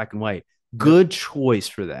movie's black and white. Yep, Good choice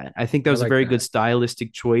for that. I think that I was a like very good that.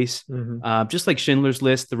 stylistic choice. Hmm. Just like Schindler's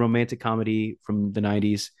List, the romantic comedy from the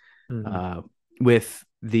 '90s, Hmm. uh, with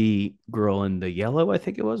the girl in the yellow, I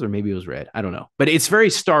think it was, or maybe it was red. I don't know, but it's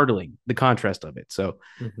very startling the contrast of it. So,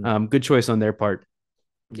 Hmm. good choice on their part.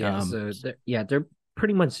 Yeah, Um, so they're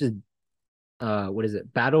pretty much just what is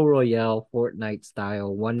it? Battle Royale, Fortnite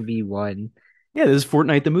style, 1v1. yeah, this is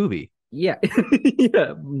Fortnite the movie. Yeah.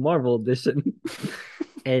 Yeah, Marvel edition.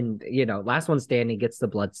 And last one standing gets the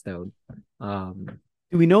Bloodstone. Um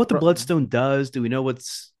Do we know what the Pro- Bloodstone does? Do we know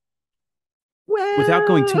what's without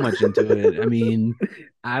going too well, much into it? I mean,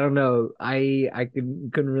 I don't know. I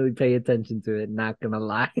couldn't really pay attention to it, not gonna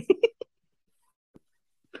lie.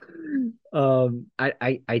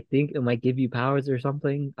 I think it might give you powers or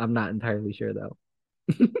something. I'm not entirely sure though.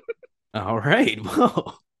 all right.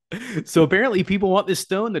 Well, so apparently people want this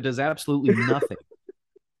stone that does absolutely nothing.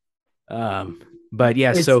 Um, but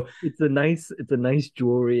yeah, so It's a nice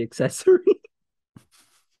jewelry accessory.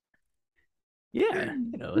 yeah,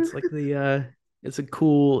 it's like it's a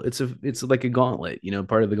cool, it's like a gauntlet,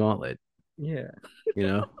 part of the gauntlet, Yeah. you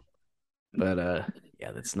know. But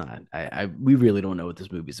yeah, that's not. We really don't know what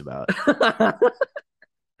this movie's about.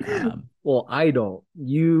 Um, Well, I don't.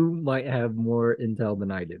 You might have more intel than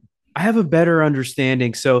I did. I have a better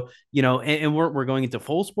understanding. So, and we're going into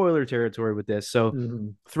full spoiler territory with this. So,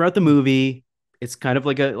 Mhm. throughout the movie, it's kind of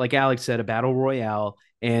like Alex said, a battle royale.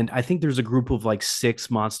 And I think there's a group of like six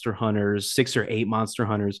or eight monster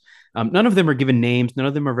hunters. None of them are given names. None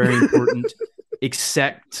of them are very important,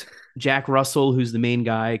 except Jack Russell, who's the main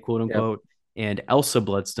guy, quote Yep. unquote, and Elsa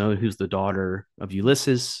Bloodstone, who's the daughter of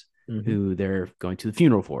Ulysses, Hmm. who they're going to the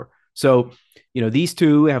funeral for. So, these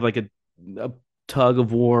two have like a tug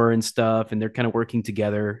of war and stuff, and they're kind of working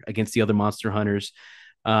together against the other monster hunters.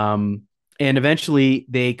 Um, and eventually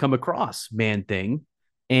they come across Man Thing.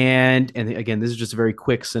 And again, this is just a very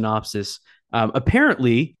quick synopsis.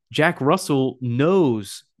 Apparently, Jack Russell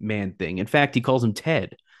knows Man Thing. In fact, he calls him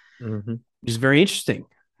Ted. Hmm. which is very interesting.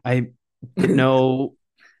 I didn't know.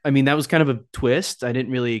 I mean, that was kind of a twist. I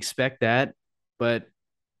didn't really expect that, but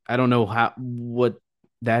I don't know what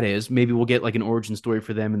that is. Maybe we'll get like an origin story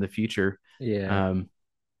for them in the future. Yeah. Um,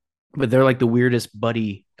 but they're like the weirdest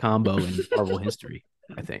buddy combo in Marvel history,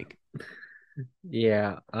 I think.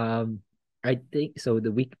 Yeah. I think so. The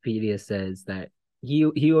Wikipedia says that he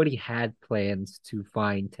already had plans to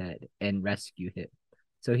find Ted and rescue him.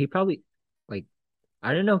 So he probably like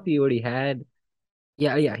I don't know if he already had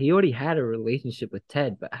yeah, he already had a relationship with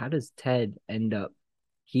Ted, but how does Ted end up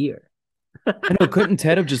here? I know. Couldn't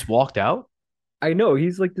Ted have just walked out? I know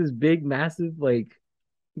he's like this big, massive, like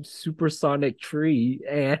supersonic tree,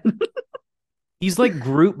 and He's like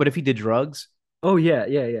Groot, but if he did drugs, oh yeah.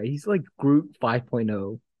 He's like Groot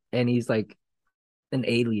 5.0, and he's like an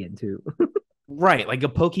alien too. right? Like a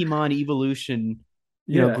Pokemon evolution.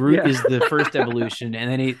 Groot Yeah. is the first evolution, and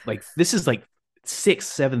then this is like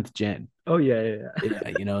sixth, seventh gen. Oh yeah.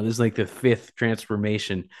 Yeah, this is like the fifth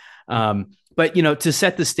transformation. But to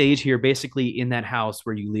set the stage here, basically in that house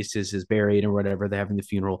where Ulysses is buried or whatever, they're having the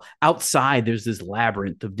funeral. Outside, there's this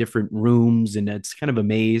labyrinth of different rooms, and it's kind of a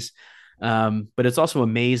maze. But it's also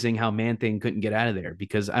amazing how Man Thing couldn't get out of there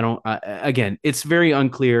because I don't. Again, it's very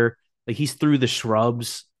unclear. Like he's through the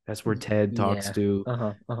shrubs. That's where Ted talks Yeah. to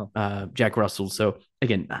Uh-huh. Jack Russell. So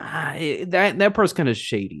again, that part's kind of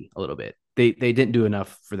shady a little bit. They didn't do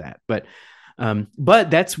enough for that, but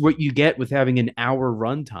that's what you get with having an hour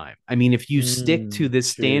runtime. I mean, if you stick to this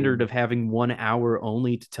standard True. of having 1 hour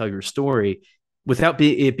only to tell your story without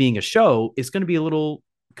it being a show, it's going to be a little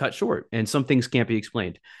cut short and some things can't be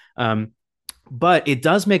explained. Um, but it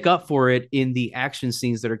does make up for it in the action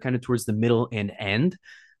scenes that are kind of towards the middle and end.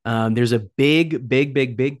 There's a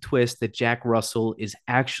big twist that Jack Russell is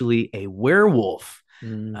actually a werewolf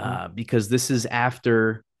Hmm. because this is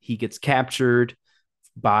after he gets captured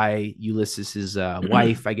by Ulysses's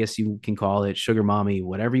wife, I guess you can call it, sugar mommy,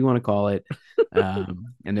 whatever you want to call it,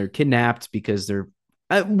 and they're kidnapped because they're.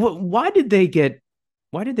 Why did they get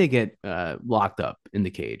locked up in the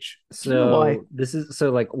cage? Do you know why? So this is so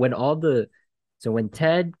like when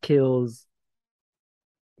Ted kills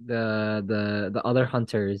the other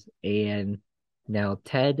hunters and now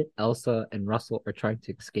Ted, Elsa, and Russell are trying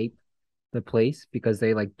to escape the place because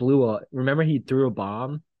they like blew a remember he threw a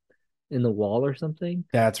bomb in the wall or something?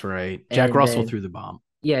 That's right. Jack And Russell then threw the bomb.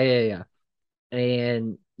 yeah.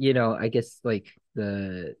 And I guess like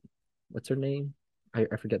the what's her name? I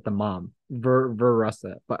forget the mom.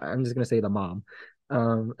 Verussa, but I'm just gonna say the mom.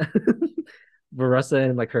 Um Verussa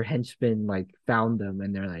and like her henchmen like found them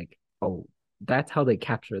and they're like, oh, that's how they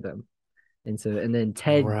capture them. And then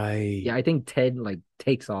Ted, Right. yeah, I think Ted like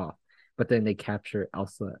takes off, but then they capture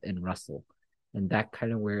Elsa and Russell. And that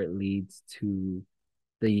kind of where it leads to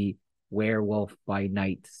the werewolf by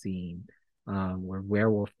night scene, where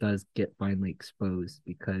werewolf does get finally exposed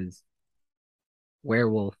because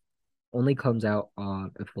werewolf only comes out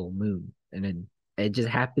on a full moon. And then it just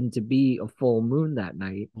happened to be a full moon that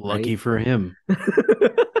night, Lucky right? for him.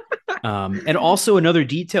 And also another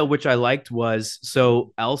detail which I liked was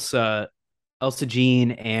so Elsa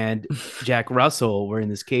Jean and Jack Russell were in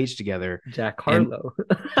this cage together, Jack and Harlow.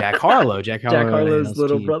 Jack Jack Harlow and Harlow's Elsa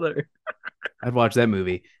little Jean. brother. I'd watch that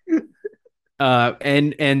movie.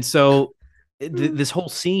 And so this whole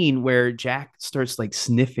scene where Jack starts like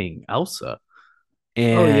sniffing Elsa, Oh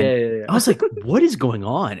and I yeah. was like, "What is going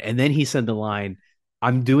on?" And then he said the line,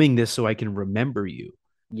 "I'm doing this so I can remember you."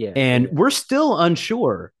 And Yeah. we're still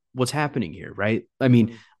unsure what's happening here, right? I mean,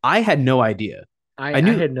 Mhm. I had no idea. I I I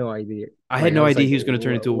knew had no idea. I had Like I no was idea like, he was going to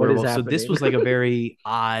turn into a what is werewolf. So this happening? was like a very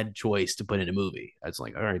odd choice to put in a movie. I was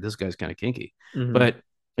like, all right, this guy's kind of kinky. Hmm. But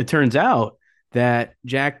it turns out that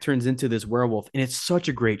Jack turns into this werewolf, and it's such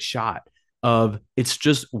a great shot of it's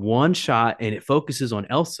just one shot and it focuses on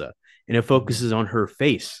Elsa and it Hmm. focuses on her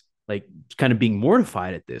face, like kind of being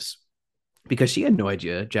mortified at this because she had no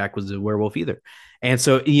idea Jack was a werewolf either. And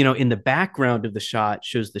so, in the background of the shot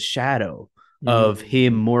shows the shadow of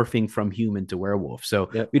him Hmm. morphing from human to werewolf. So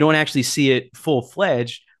Yep. we don't actually see it full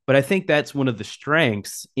fledged, but I think that's one of the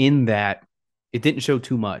strengths in that it didn't show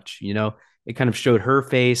too much. It kind of showed her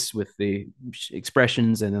face with the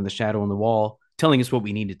expressions and then the shadow on the wall, telling us what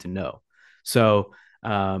we needed to know. So,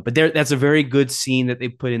 but that's a very good scene that they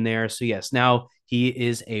put in there. So yes, now he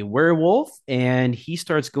is a werewolf and he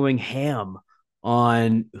starts going ham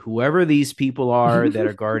on whoever these people are that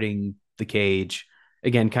are guarding the cage.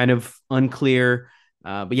 Again, kind of unclear.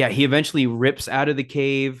 But yeah, he eventually rips out of the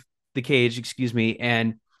cage,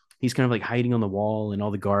 and he's kind of like hiding on the wall, and all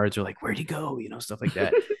the guards are like, "Where'd he go?" Stuff like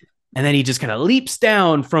that. And then he just kind of leaps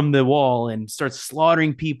down from the wall and starts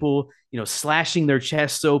slaughtering people, slashing their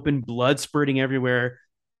chests open, blood spurting everywhere.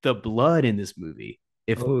 The blood in this movie.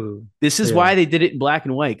 If Oh, this is yeah. why they did it in black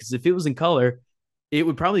and white, because if it was in color, it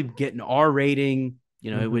would probably get an R rating.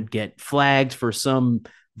 It Hmm. would get flagged for some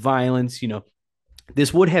violence.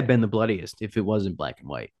 This would have been the bloodiest if it wasn't black and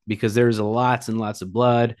white, because there's lots and lots of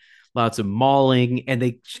blood, lots of mauling, and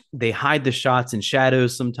they hide the shots in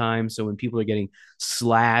shadows sometimes. So when people are getting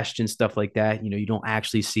slashed and stuff like that, you don't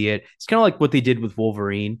actually see it. It's kind of like what they did with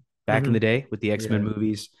Wolverine back in Hmm. the day with the X-Men Yeah.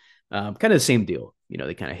 movies. Kind of the same deal.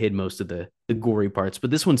 They kind of hid most of the gory parts, but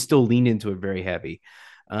this one still leaned into it very heavy.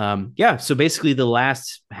 Yeah, so basically the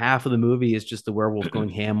last half of the movie is just the werewolf going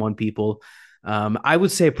ham on people. I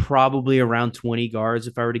would say probably around 20 guards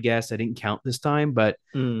if I were to guess. I didn't count this time, but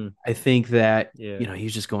Mm, I think that, yeah.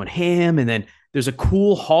 he's just going ham. And then there's a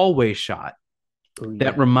cool hallway shot Oh,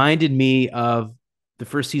 that yeah. reminded me of the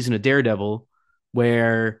first season of Daredevil,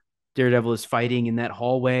 where Daredevil is fighting in that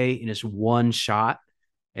hallway in this one shot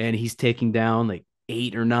and he's taking down like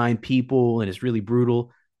 8 or 9 people and it's really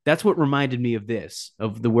brutal. That's what reminded me of this,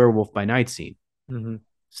 of the Werewolf by Night scene. Hmm.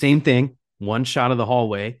 Same thing, one shot of the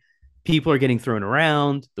hallway. People are getting thrown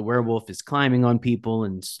around. The werewolf is climbing on people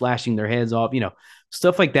and slashing their heads off,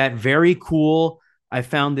 stuff like that. Very cool. I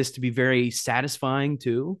found this to be very satisfying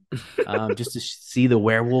too, just to see the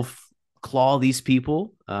werewolf claw these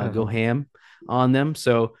people, go Uh-huh. ham on them.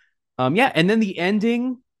 So, yeah. And then the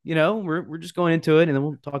ending, we're just going into it and then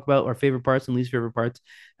we'll talk about our favorite parts and least favorite parts.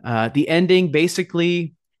 The ending,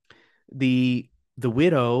 basically, the the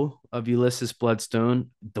widow of Ulysses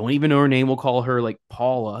Bloodstone, don't even know her name. We'll call her like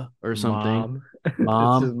Paula or something.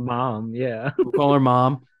 Mom. It's just Mom. mom. Yeah. We'll call her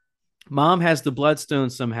Mom. Mom has the Bloodstone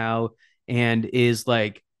somehow and is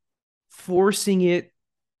like forcing its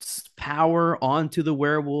power onto the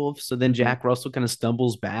werewolf. So then Hmm. Jack Russell kind of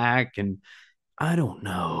stumbles back, and I don't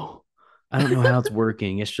know. I don't know how it's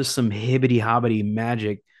working. It's just some hibbity hobbity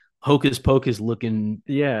magic, hocus pocus looking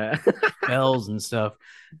Yeah. spells and stuff.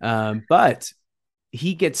 But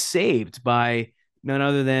he gets saved by none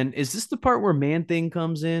other than, is this the part where Man Thing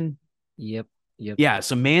comes in? Yep. Yep. Yeah,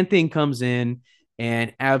 so Man Thing comes in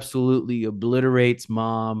and absolutely obliterates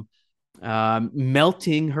Mom,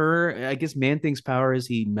 melting her. I guess Man Thing's power is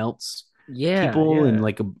he melts Yeah. people and Yeah.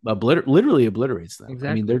 like literally obliterates them.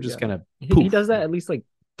 I mean, they're Exactly. just Yeah. kind of He does poof. that at least like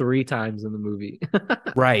 3 times in the movie.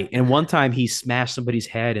 Right. And one time he smashed somebody's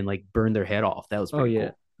head and like burned their head off. That was Oh pretty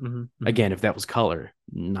yeah. cool. Hmm. Hmm. Again, if that was color,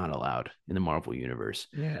 not allowed in the Marvel universe.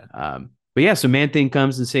 Yeah. But yeah, so Man Thing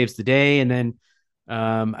comes and saves the day, and then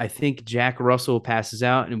I think Jack Russell passes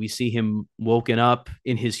out, and we see him woken up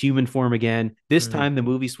in his human form again. This Hmm. time, the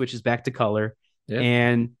movie switches back to color, Yep.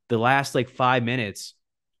 and the last like 5 minutes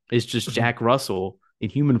is just Jack Russell in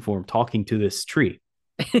human form talking to this tree,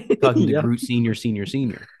 talking to Yep. Groot Senior, Senior,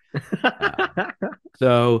 Senior. Uh,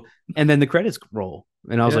 so, and then the credits roll.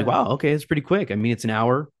 And I was like, Yeah. wow, okay, it's pretty quick. I mean, it's an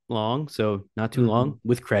hour long, so not too Hmm. long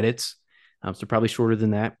with credits. So probably shorter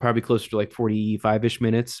than that, probably closer to like 45-ish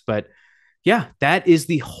minutes. But yeah, that is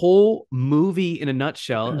the whole movie in a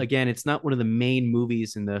nutshell. Again, it's not one of the main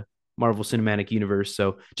movies in the Marvel Cinematic Universe.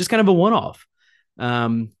 So just kind of a one-off.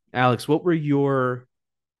 Alex, what were your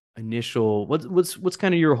initial what's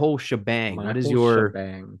kind of your whole shebang? My What is whole your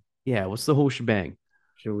shebang. yeah, what's the whole shebang?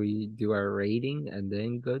 Should we do our rating and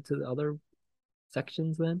then go to the other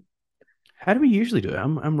sections then? How do we usually do it?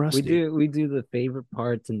 I'm We rusty. do we do the favorite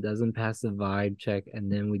parts and doesn't pass the vibe check,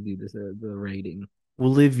 and then we do this the rating.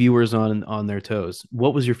 We'll leave viewers on their toes.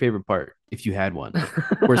 What was your favorite part, if you had one?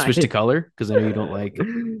 Or switch to I- color, because I know you don't like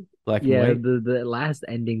black and yeah, white. the last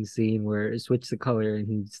ending scene where it switched the color and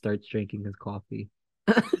he starts drinking his coffee.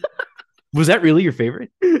 Was that really your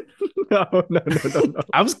favorite? No, no, no, no,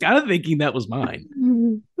 I was kind of thinking that was mine.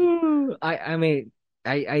 no. I mean,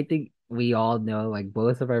 I think we all know like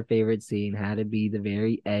both of our favorite scene had to be the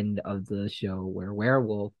very end of the show where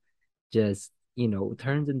Werewolf just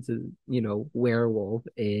turns into werewolf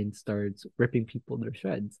and starts ripping people to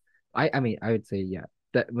shreds. I mean I would say yeah,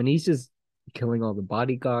 that when he's just killing all the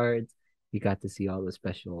bodyguards, you got to see all the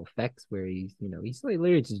special effects where he's like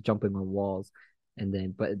literally just jumping on walls, and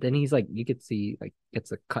then but then he's like you could see like gets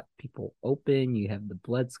to cut people open. You have the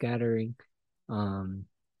blood scattering. um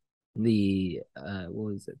the what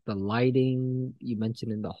was it, the lighting you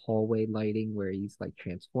mentioned in the hallway lighting where he's like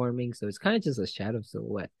transforming, so it's kind of just a shadow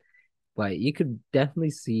silhouette, but you could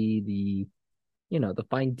definitely see the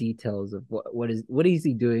fine details of what is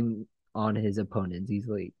he doing on his opponents.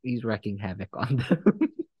 He's wrecking havoc on them.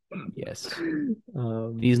 Yes.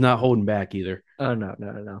 um He's not holding back either. oh no,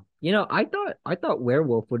 no, no, no. I thought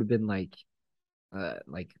werewolf would have been like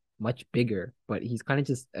much bigger, but he's kind of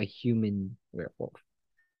just a human werewolf.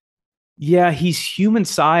 Yeah, he's human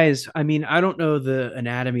size. I mean, I don't know the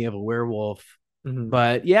anatomy of a werewolf, Mhm.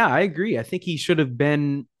 but yeah, I agree. I think he should have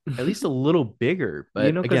been at least a little bigger. You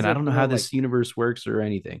But know, again, because I like don't know how like this universe works or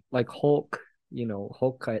anything. Hulk,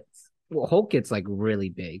 Hulk cuts. Well, Hulk gets like really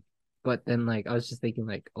big, but then like I was just thinking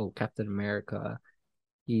like, oh, Captain America,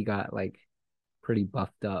 he got like pretty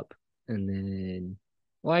buffed up, and then,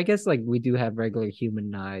 well, I guess like we do have regular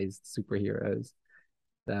humanized superheroes.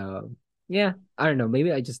 So yeah, I don't know.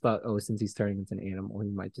 Maybe I just thought, oh, since he's turning into an animal, he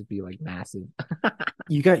might just be like massive.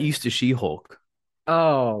 You got used to She-Hulk.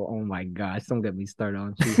 Oh my gosh! Don't get me started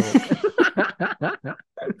on She-Hulk.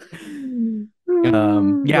 What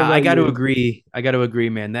Yeah, I about got to you? agree. I got to agree,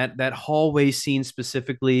 man. That hallway scene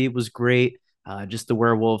specifically was great. Just the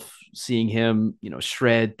werewolf, seeing him,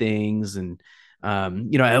 shred things, and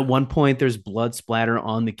at one point there's blood splatter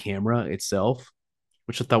on the camera itself,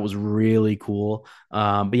 which I thought was really cool.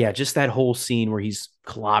 But yeah, just that whole scene where he's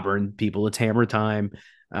clobbering people. It's hammer time.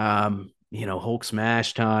 Hulk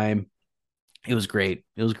smash time. It was great.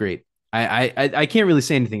 It was great. I can't really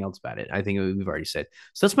say anything else about it. I think we've already said.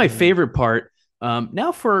 So that's my Mhm. favorite part.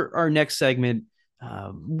 Now for our next segment,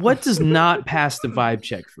 what does not pass the vibe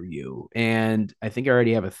check for you? And I think I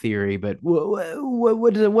already have a theory, but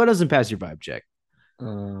what doesn't pass your vibe check?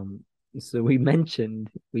 Um, so we mentioned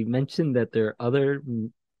that there are other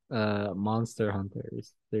monster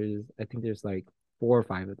hunters. I think there's like 4 or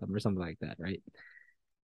 5 of them or something like that, right?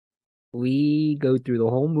 We go through the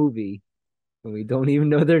whole movie and we don't even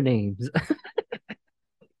know their names.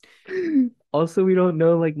 Also, we don't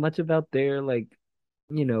know like much about their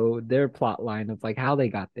their plot line of like how they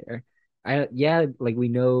got there. I Yeah, like we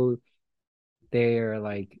know they're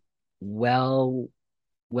like well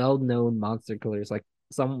well-known monster killers. Like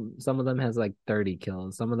some of them has like 30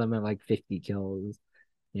 kills, some of them have like 50 kills,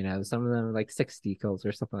 some of them are like 60 kills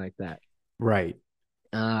or something like that. Right.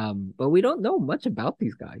 But we don't know much about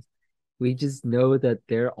these guys. We just know that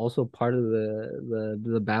they're also part of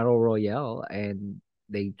the battle royale and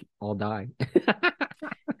they all die.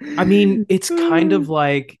 I mean, it's kind of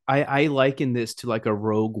like I liken this to like a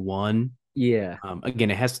Rogue One. Yeah.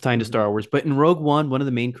 Again, it has to tie into Mhm. Star Wars, but in Rogue One, one of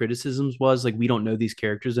the main criticisms was like we don't know these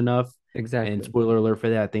characters enough, and Exactly. spoiler alert for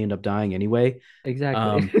that, they end up dying anyway. Exactly.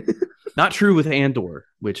 Um, Not true with Andor,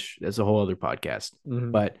 which is a whole other podcast.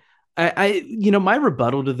 Mhm. But my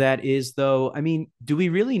rebuttal to that is though, I mean, do we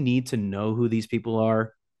really need to know who these people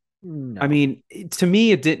are? I No. mean, to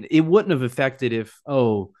me, it wouldn't have affected if,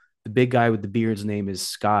 oh, the big guy with the beard's name is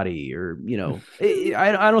Scotty, or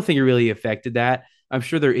I don't think it really affected that. I'm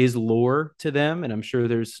sure there is lore to them, and I'm sure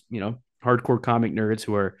there's hardcore comic nerds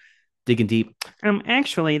who are digging deep.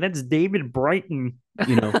 Actually, that's David Brighton.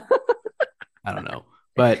 I don't know.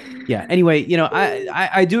 But yeah, anyway,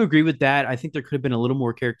 I do agree with that. I think there could have been a little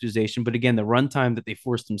more characterization, but again, the runtime that they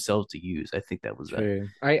forced themselves to use, I think that was True.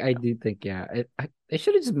 I do think, yeah. They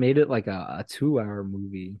should have just made it like a 2 hour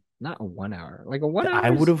movie, not a 1 hour. Like a one I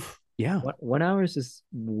hour would is have, yeah, 1 hour is just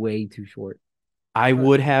way too short. I But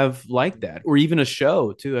would have liked that, or even a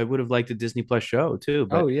show too. I would have liked a Disney Plus show too,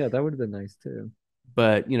 oh but yeah, that would have been nice too.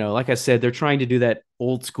 like I said, they're trying to do that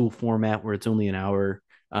old school format where it's only an hour.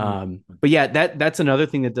 Mhm. But yeah, that's another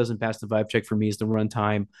thing that doesn't pass the vibe check for me is the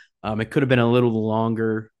runtime. It could have been a little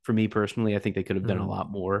longer for me personally. I think they could have done a Mhm.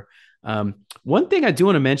 lot more. One thing I do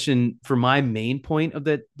want to mention for my main point of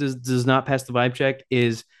that does not pass the vibe check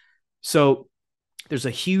is so there's a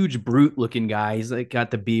huge brute looking guy. He's like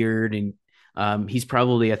got the beard and he's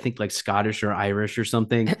probably I think like Scottish or Irish or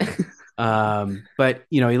something. But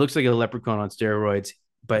he looks like a leprechaun on steroids,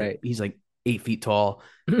 but Right. he's like 8 feet tall.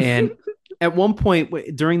 And at one point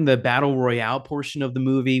during the battle royale portion of the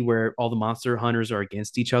movie, where all the monster hunters are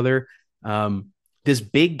against each other, um, this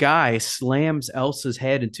big guy slams Elsa's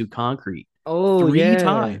head into concrete Oh three yeah.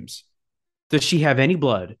 times. Does she have any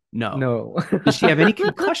blood? No. No. Does she have any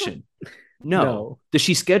concussion? No. No. Does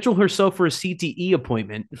she schedule herself for a CTE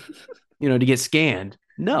appointment, to get scanned?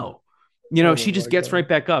 No. Oh She just my gets God. right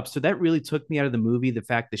back up. So that really took me out of the movie. The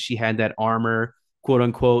fact that she had that armor, quote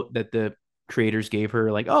unquote, that the creators gave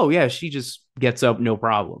her, like, oh yeah, she just gets up, no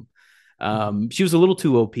problem. She was a little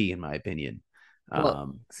too OP in my opinion. Well,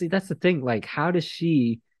 Um, see, that's the thing. Like, how does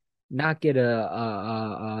she not get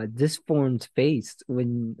a disformed face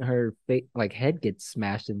when her like head gets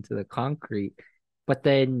smashed into the concrete? But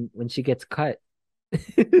then when she gets cut,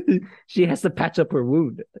 she has to patch up her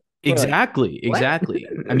wound. Bro, exactly, what? exactly.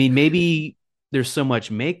 I mean, maybe there's so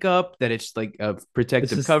much makeup that it's like a It's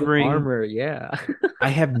protective just the covering. armor, yeah. I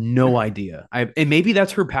have no idea. And maybe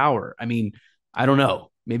that's her power. I mean, I don't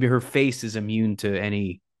know. Maybe her face is immune to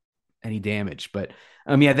any. any damage. But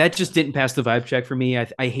yeah, that just didn't pass the vibe check for me.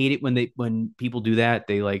 I hate it when people do that.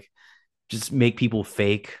 They like just make people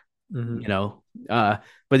fake, Mm-hmm. you know.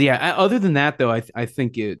 But yeah, other than that though, I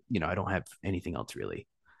think I don't have anything else really.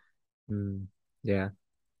 Mm, yeah.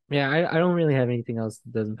 Yeah, I don't really have anything else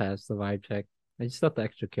that doesn't pass the vibe check. I just thought the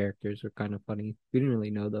extra characters were kind of funny. We didn't really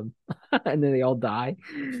know them. And then they all die.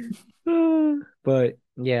 But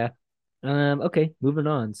yeah. Okay, moving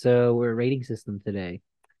on. So we're rating system today.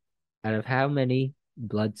 Out of how many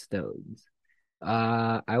bloodstones?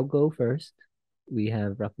 I'll go first. We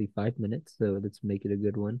have roughly 5 minutes, so let's make it a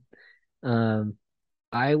good one. Um,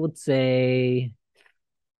 I would say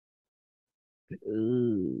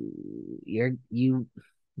you're you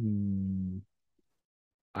hmm,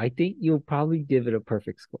 I think you'll probably give it a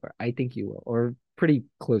perfect score. I think you will, or pretty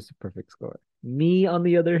close to perfect score. Me, on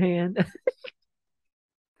the other hand,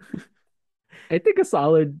 I think a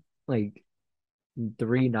solid like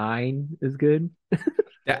 3.9 is good.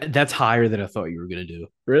 That's higher than I thought you were gonna do.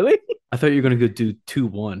 Really? I thought you were gonna go do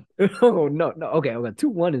 2-1. Oh no, no. Okay, okay.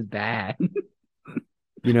 2.1 is bad.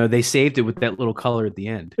 They saved it with that little color at the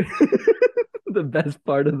end. The best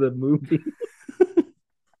part of the movie.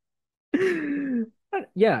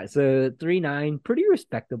 Yeah, so 3.9, pretty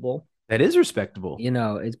respectable. That is respectable.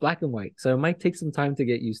 It's black and white, so it might take some time to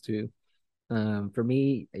get used to. For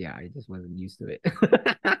me, yeah, I just wasn't used to it.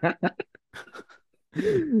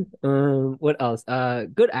 What else?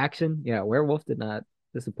 Good action. Yeah, Werewolf did not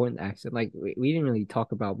disappoint in action. Like we didn't really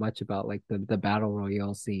talk about much about like the battle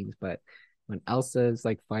royale scenes, but when Elsa is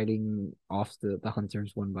like fighting off the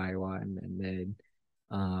hunters one by one, and then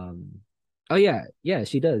oh yeah, yeah,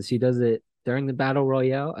 she does. She does it during the battle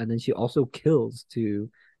royale, and then she also kills two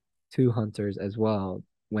hunters as well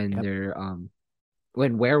when Yep. they're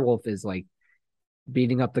when Werewolf is like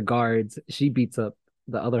beating up the guards, she beats up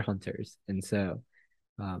the other hunters, and so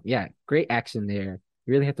yeah, great action there.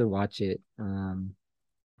 You really have to watch it.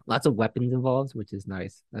 Lots of weapons involved, which is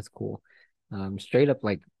nice. That's cool. Straight up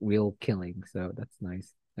like real killing, so that's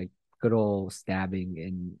nice. Like good old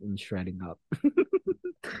stabbing and shredding up.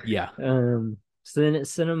 Yeah.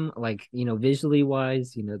 Cinema, like visually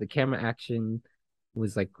wise, the camera action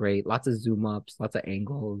was like great. Lots of zoom ups, lots of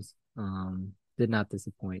angles. Did not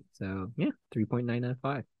disappoint. So yeah, 3.9 out of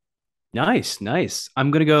 5. Nice, nice. I'm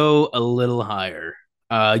gonna go a little higher.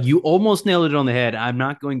 You almost nailed it on the head. I'm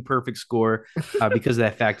not going perfect score because of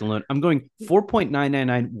that fact alone. I'm going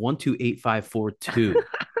 4.999128542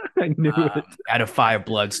 I knew it. out of 5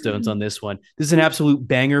 bloodstones on this one. This is an absolute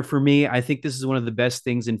banger for me. I think this is one of the best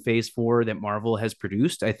things in Phase 4 that Marvel has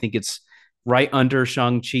produced. I think it's right under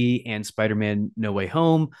Shang-Chi and Spider-Man No Way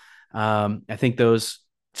Home. I think those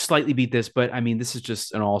slightly beat this, but I mean, this is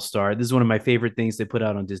just an all-star. This is one of my favorite things they put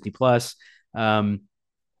out on Disney Plus.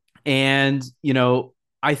 And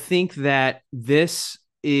I think that this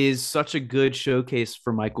is such a good showcase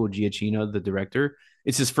for Michael Giacchino, the director.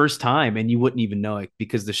 It's his first time, and you wouldn't even know it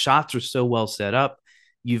because the shots are so well set up.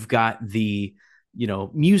 You've got the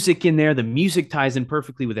music in there. The music ties in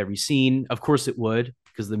perfectly with every scene. Of course, it would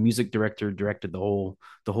because the music director directed the whole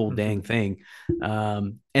dang Mhm. thing.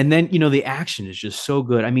 And then the action is just so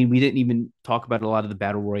good. I mean, we didn't even talk about a lot of the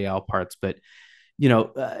battle royale parts, but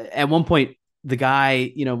at one point the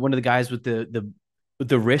guy, one of the guys with the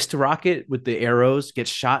wrist rocket with the arrows gets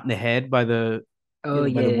shot in the head by the Oh by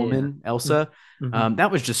yeah, the yeah, woman Elsa. yeah.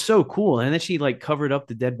 That was just so cool. And then she like covered up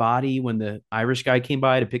the dead body when the Irish guy came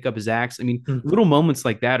by to pick up his axe. I mean, Mhm. little moments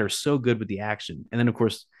like that are so good with the action. And then of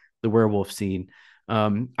course the werewolf scene.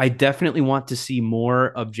 I definitely want to see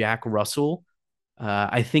more of Jack Russell.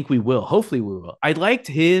 I think we will. Hopefully, we will. I liked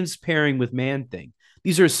his pairing with Man Thing.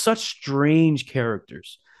 These are such strange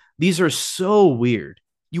characters. These are so weird.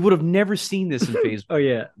 You would have never seen this in Phase Oh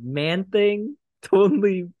yeah, Man Thing,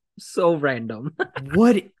 totally so random.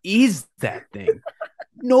 What is that thing?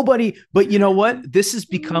 Nobody, but you know what? This is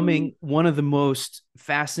becoming one of the most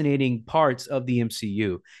fascinating parts of the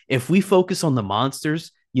MCU. If we focus on the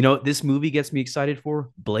monsters, this movie gets me excited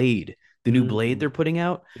for Blade, the new Blade Mm, they're putting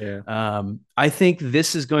out. yeah. I think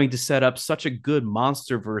this is going to set up such a good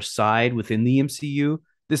monster verse side within the MCU.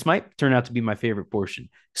 This might turn out to be my favorite portion.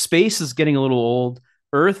 Space is getting a little old.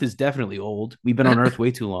 Earth is definitely old. We've been on Earth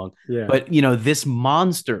way too long. Yeah. But this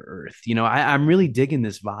monster Earth, I'm really digging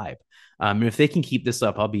this vibe. And if they can keep this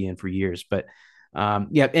up, I'll be in for years. But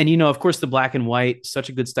yeah, and of course, the black and white, such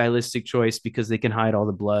a good stylistic choice because they can hide all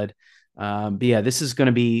the blood. But yeah, this is going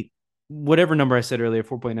to be whatever number I said earlier,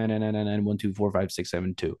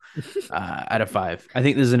 4.99991245672 out of 5. I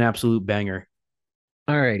think this is an absolute banger.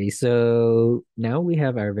 Alrighty, so now we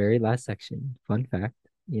have our very last section. Fun fact,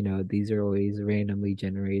 these are always randomly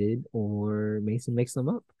generated or Mason makes them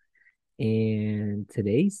up. And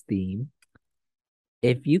today's theme,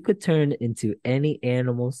 if you could turn into any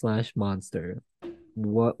animal slash monster,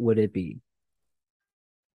 what would it be?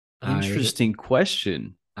 I Interesting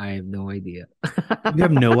question. I have no idea. You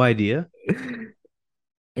have no idea?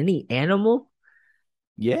 Any animal?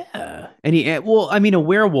 Yeah. Well, I mean, a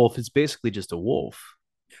werewolf is basically just a wolf.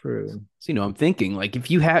 True. So, I'm thinking like if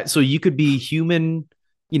you had, so you could be human,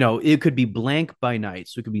 it could be blank by night.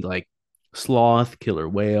 So it could be like sloth, killer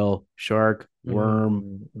whale, shark,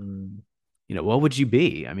 worm. Mm, mm, What would you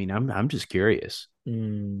be? I mean, I'm just curious.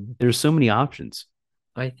 mm. There's so many options.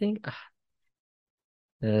 I think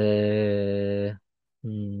uh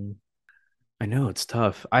hmm, I know it's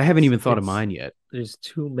tough. I haven't even thought of it's mine yet. there's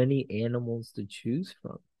too many animals to choose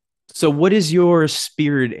from. So what is your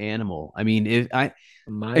spirit animal? I mean,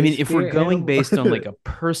 My if we're spirit going animal, based on like a it's a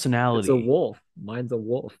personality, wolf. Mine's a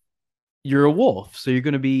wolf. you're a wolf. So you're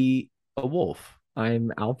going to be a wolf.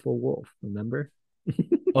 I'm Alpha Wolf, remember?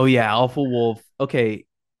 Oh yeah, alpha wolf. Okay.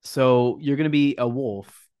 So you're going to be a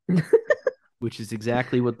wolf, which is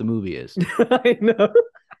exactly what the movie is. I know.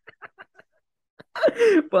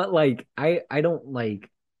 But like I don't like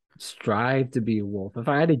strive to be a wolf. If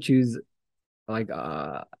I had to choose like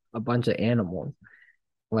a bunch of animals,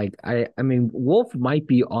 like I mean wolf might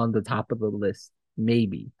be on the top of the list,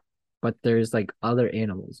 maybe. But there's like other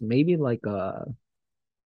animals. Maybe like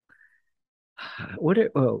what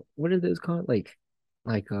are those called? Like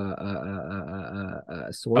A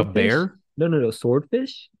swordfish? bear? No,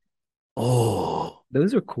 swordfish. Oh,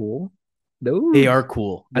 Those are cool. they Those are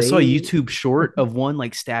cool. I saw a they YouTube short of one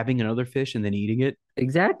like stabbing another fish and then eating it.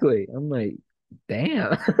 exactly. I'm like,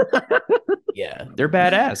 damn. Yeah, they're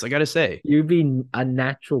badass, I gotta say. You'd be a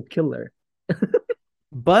natural killer.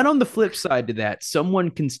 But on the flip side to that,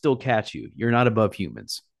 someone can still catch you. You're not above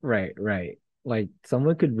humans. Right, right. Like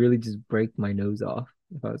someone could really just break my nose off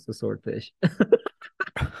if I was a swordfish.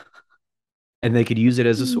 And they could use it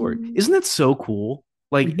as a sword. Mm. Isn't that so cool?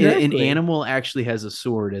 Like an Exactly. animal actually has a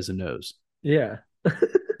sword as a nose. Yeah.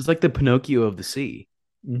 It's like the Pinocchio of the sea.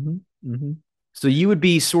 hmm hmm So you would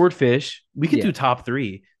be swordfish. We could do Yeah. top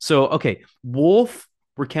three. So okay, wolf,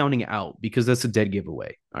 we're counting out because that's a dead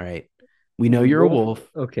giveaway. All right. We know you're a Wolf.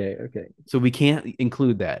 wolf, Okay, okay. so we can't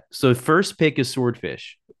include that. So first pick is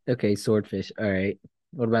swordfish. Okay, swordfish. All right.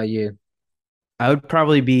 What about you? I would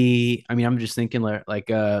probably be, I mean, I'm just thinking like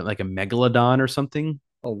a megalodon or something,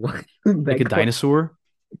 Oh, what? like a Megalodon. dinosaur.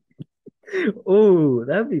 Oh,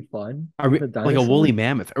 that'd be fun. Are we The like a woolly dinosaur?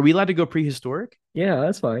 mammoth? Are we allowed to go prehistoric? Yeah,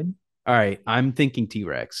 that's fine. All right, I'm thinking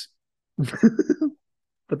T-Rex.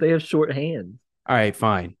 But they have short hands. All right,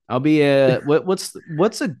 fine. I'll be a what's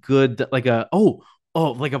a good like a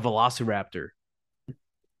like a velociraptor.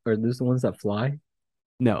 Or those the ones that fly?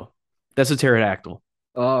 No, that's a pterodactyl.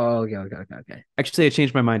 Oh, okay. Actually, I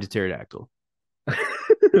changed my mind to pterodactyl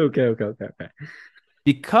Okay.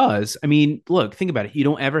 because I mean, look, think about it. You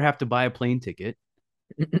don't ever have to buy a plane ticket.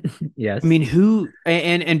 I Yes. mean, who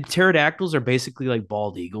and pterodactyls are basically like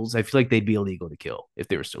bald eagles. I feel like they'd be illegal to kill if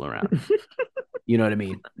they were still around. You know what I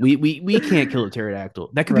mean? We can't kill a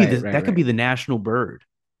pterodactyl. That could Right. be the national bird.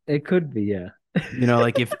 It could be, yeah.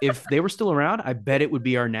 Like if they were still around, I bet it would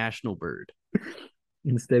be our national bird.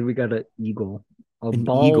 Instead, we got an eagle, An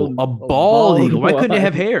eagle, a a bald bald eagle. Why couldn't it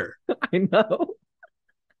have one. hair? I know.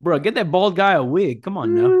 Bro, get that bald guy a wig. Come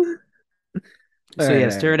on now. So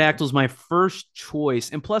yes, All right. pterodactyl's my first choice.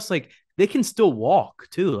 And plus, like they can still walk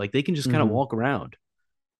too. Like they can just kind of Mm-hmm. walk around.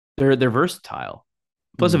 They're versatile.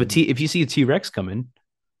 Plus, Mm-hmm. if you see a T-Rex coming,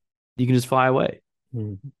 you can just fly away.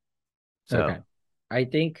 Mm-hmm. Okay. So I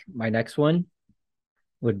think my next one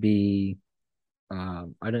would be I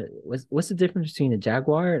don't what's the difference between a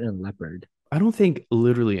jaguar and a leopard? I don't think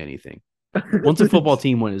literally anything. Once a football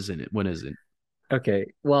team, when is in it? When isn't? Okay.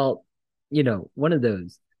 Well, one of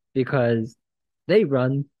those because they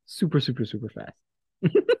run super fast.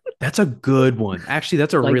 That's a good one. Actually,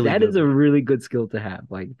 that's a Like really that is good a one. really good skill to have.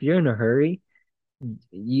 Like if you're in a hurry,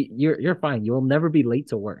 you're fine. You'll never be late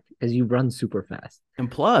to work because you run super fast.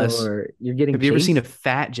 And plus, Or you're getting have you ever seen a chased.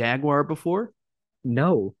 fat jaguar before?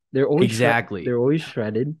 No, they're always Exactly. they're always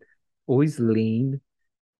shredded, always lean.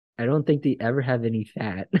 I don't think they ever have any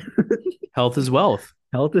fat. Health is wealth.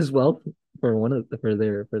 Health is wealth for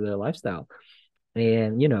their lifestyle.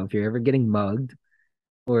 And if you're ever getting mugged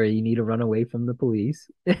or you need to run away from the police,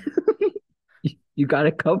 you got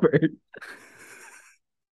it covered.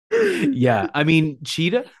 Yeah, I mean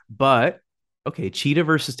cheetah, but okay, cheetah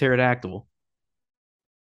versus pterodactyl.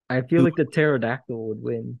 I feel Who? like the pterodactyl would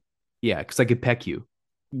win. Yeah, because I could peck you.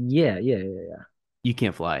 Yeah. You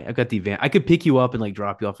can't fly. I've got the advantage. I could pick you up and like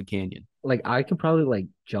drop you off a canyon. Like I can probably like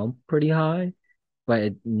jump pretty high,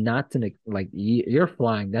 but not to like you're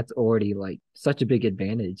flying. That's already like such a big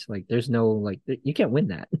advantage. Like there's no like you can't win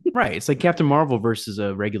that. Right. It's like Captain Marvel versus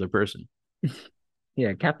a regular person.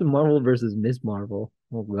 Yeah, Captain Marvel versus Miss Marvel.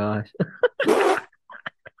 Oh gosh.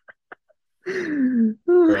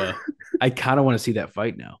 Bruh. I kind of want to see that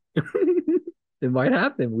fight now. It might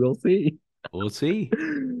happen. We'll see. We'll see.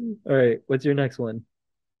 All right, what's your next one?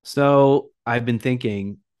 So I've been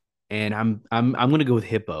thinking, and I'm gonna go with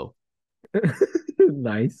hippo.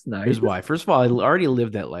 Nice, nice. Here's why. First of all, I already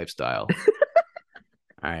lived that lifestyle.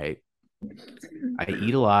 All right. I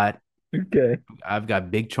eat a lot. Okay. I've got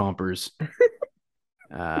big chompers.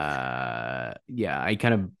 Yeah, I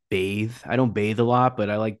kind of bathe. I don't bathe a lot, but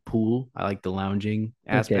I like pool. I like the lounging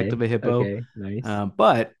aspect Okay. of a hippo. Okay. Nice.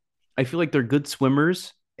 But I feel like they're good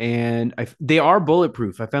swimmers and they are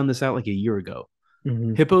bulletproof. I found this out like a year ago.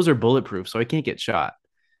 Hmm. Hippos are bulletproof, so I can't get shot.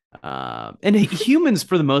 And humans,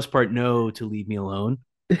 for the most part, know to leave me alone.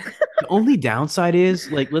 The only downside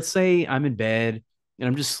is, like, let's say I'm in bed and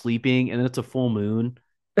I'm just sleeping, and then it's a full moon,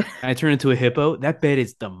 and I turn into a hippo. That bed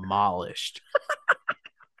is demolished.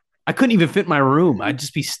 I couldn't even fit in my room. I'd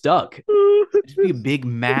just be stuck. It'd just be a big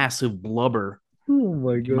mass of blubber Oh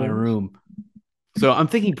my in my gosh. room. So I'm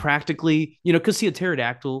thinking practically, because see a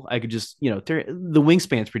pterodactyl, I could just, the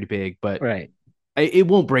wingspan's pretty big, but Right. it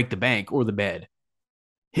won't break the bank or the bed.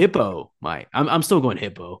 Hippo, my, I'm still going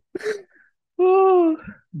hippo. Oh,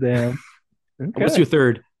 damn. What's Okay. your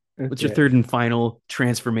third? What's your Okay. third and final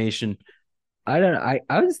transformation? I don't know.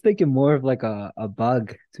 I was thinking more of like a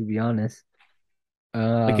bug, to be honest.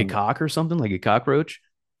 Like a Um, cock or something? Like a cockroach?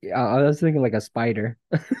 yeah, I was thinking like a spider.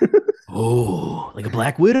 Oh, like a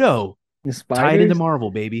black widow. The Tied into spiders,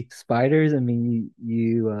 Marvel, baby. spiders. I mean,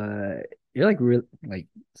 you're like real like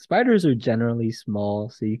spiders are generally small,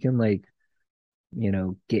 so you can like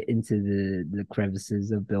get into the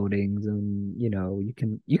crevices of buildings, and you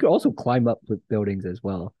can also climb up with buildings as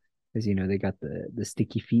well, because they got the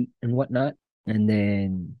sticky feet and whatnot. And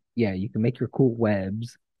then yeah, you can make your cool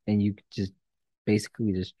webs, and you could just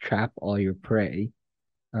basically just trap all your prey.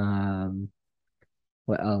 Um,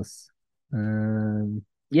 what else?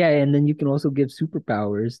 Yeah, and then you can also give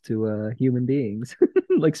superpowers to human beings,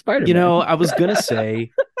 like Spider-Man. I was gonna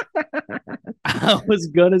say, I was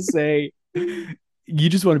gonna say, you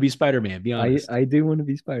just want to be Spider-Man, be I honest. I do want to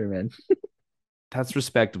be Spider-Man. That's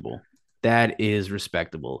respectable. That is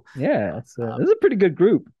respectable. Yeah, Um, it's a pretty good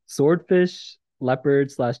group. Swordfish,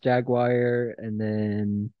 leopard slash jaguar, and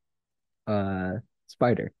then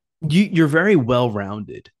spider. you're very well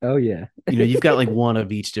rounded. Oh yeah. You've got like one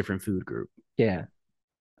of each different food group. Yeah.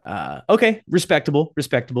 Okay, respectable,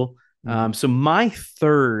 respectable. Mhm. So my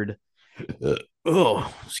third,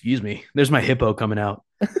 oh, excuse me. There's my hippo coming out.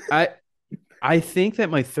 I I think that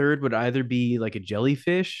my third would either be like a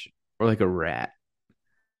jellyfish or like a rat.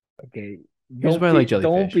 Okay. Here's why I like Don't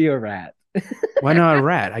jellyfish. be a rat. Why not a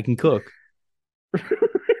rat? I can cook. I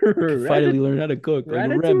can finally Ratat learn how to cook like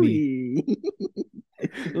a Remy. Ratatouille.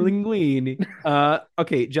 Linguine.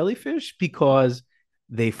 Okay, jellyfish because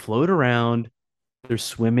they float around, they're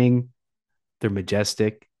swimming, they're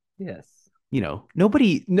majestic. Yes.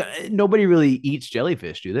 Nobody really eats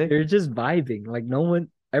jellyfish, do they? They're just vibing. Like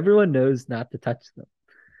everyone knows not to touch them.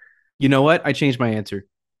 You know what? I changed my answer.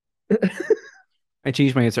 I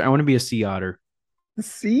changed my answer. I want to be a sea otter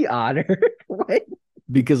Sea otter. What?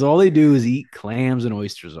 because all they do is eat clams and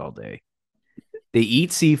oysters all day. They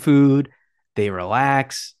eat seafood, they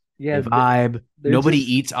relax, they Yeah, vibe. they're Nobody just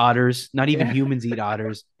eats otters. Not even yeah. humans eat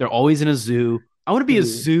otters. They're always in a zoo. I want to be a Dude.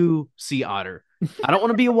 zoo sea otter. I don't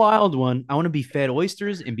want to be a wild one. I want to be fed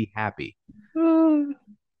oysters and be happy.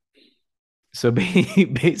 So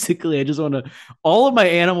basically, I just want to. All of my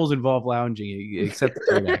animals involve lounging except the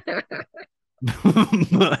pterodactyl.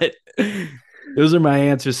 But those are my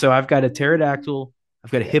answers. So I've got a pterodactyl,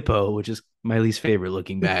 I've got a hippo, which is my least favorite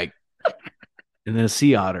looking back, and then a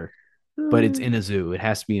sea otter. But it's in a zoo. It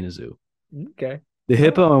has to be in a zoo. Okay. The Oh,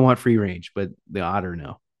 hippo I want free range, but the otter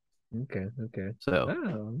no. okay. Okay. So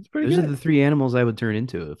Oh, it's pretty those are good. the three animals I would turn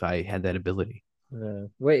into if I had that ability.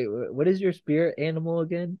 Wait, what is your spirit animal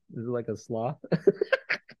again? Is it like a sloth?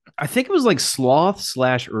 I think it was like sloth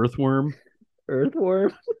slash earthworm.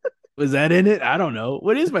 Earthworm? Was that in it? I don't know.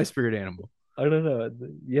 What is my spirit animal? I don't know.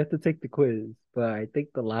 You have to take the quiz, but I think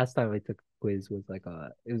the last time I took a quiz was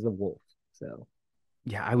it was a wolf. So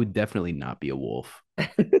Yeah, I would definitely not be a wolf.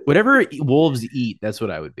 Whatever wolves eat, that's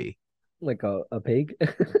what I would be. like a pig.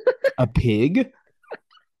 A pig?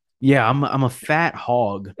 Yeah, I'm a fat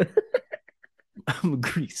hog. I'm a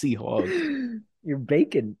greasy hog. You're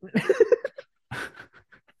bacon.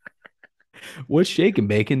 What's shaking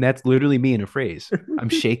bacon? That's literally me in a phrase. I'm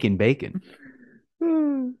shaking bacon.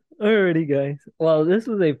 Alrighty, guys. Well, this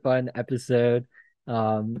was a fun episode.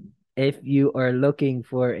 If you are looking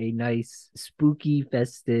for a nice, spooky,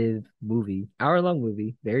 festive movie, hour-long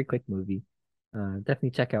movie, very quick movie,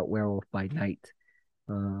 definitely check out Werewolf by Night.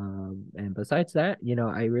 And besides that,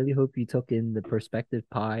 I really hope you took in the perspective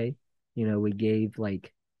pie. We gave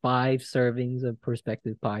like 5 servings of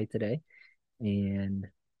perspective pie today, and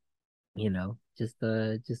just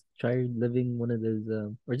try living one of those,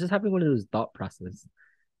 or just having one of those thought process,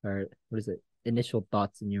 or what is it? Initial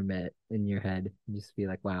thoughts in your head, and just be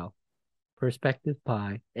like, wow, perspective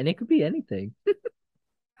pie, and it could be anything.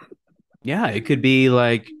 Yeah, it could be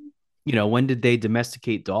like, when did they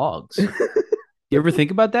domesticate dogs? You ever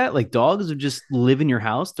think about that? Like dogs are just live in your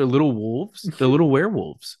house. They're little wolves. They're little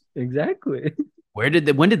werewolves. Exactly. When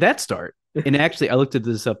did that start? And actually, I looked at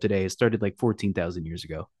this up today. It started like 14,000 years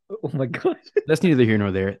ago. Oh my gosh. That's neither here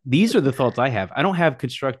nor there. These are the thoughts I have. I don't have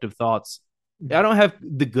constructive thoughts. I don't have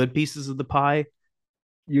the good pieces of the pie.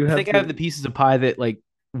 You I have think I have the pieces of pie that like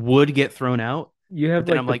would get thrown out. you But have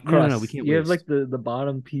then like I'm the like, no, no, no, we crust. can't You have waste. like the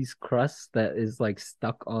bottom piece crust that is like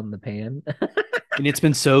stuck on the pan. And it's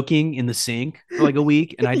been soaking in the sink for like a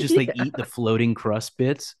week, and I just like Yeah. eat the floating crust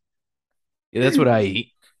bits. Yeah, that's what I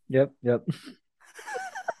eat. Yep, yep.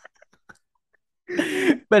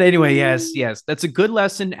 But anyway, yes, yes, that's a good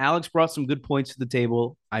lesson. Alex brought some good points to the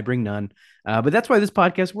table. I bring none, but that's why this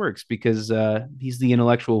podcast works because he's the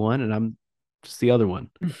intellectual one and I'm just the other one.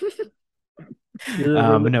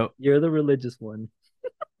 No, You're the religious one.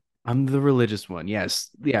 I'm the religious one. Yes,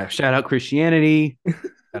 yeah. Shout out Christianity.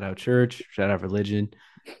 Shout out church. Shout out religion.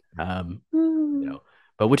 Um, you know,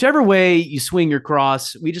 but whichever way you swing your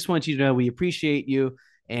cross, we just want you to know we appreciate you.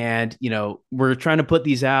 And, we're trying to put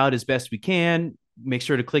these out as best we can. Make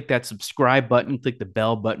sure to click that subscribe button, click the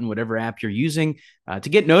bell button, whatever app you're using, to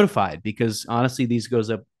get notified. Because honestly, these go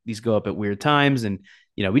up at weird times, and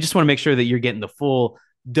we just want to make sure that you're getting the full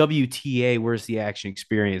WTA. Where's the action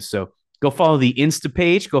experience? So go follow the Insta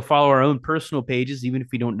page. Go follow our own personal pages, even if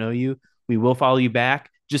we don't know you. We will follow you back.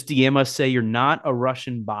 Just DM us, say you're not a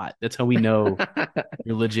Russian bot. That's how we know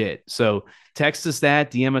you're legit. So text us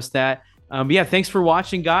that, DM us that. Yeah, thanks for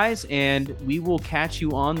watching, guys, and we will catch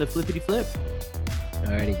you on the flippity flip.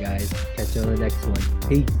 Alrighty, guys. Catch you on the next one.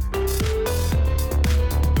 Peace.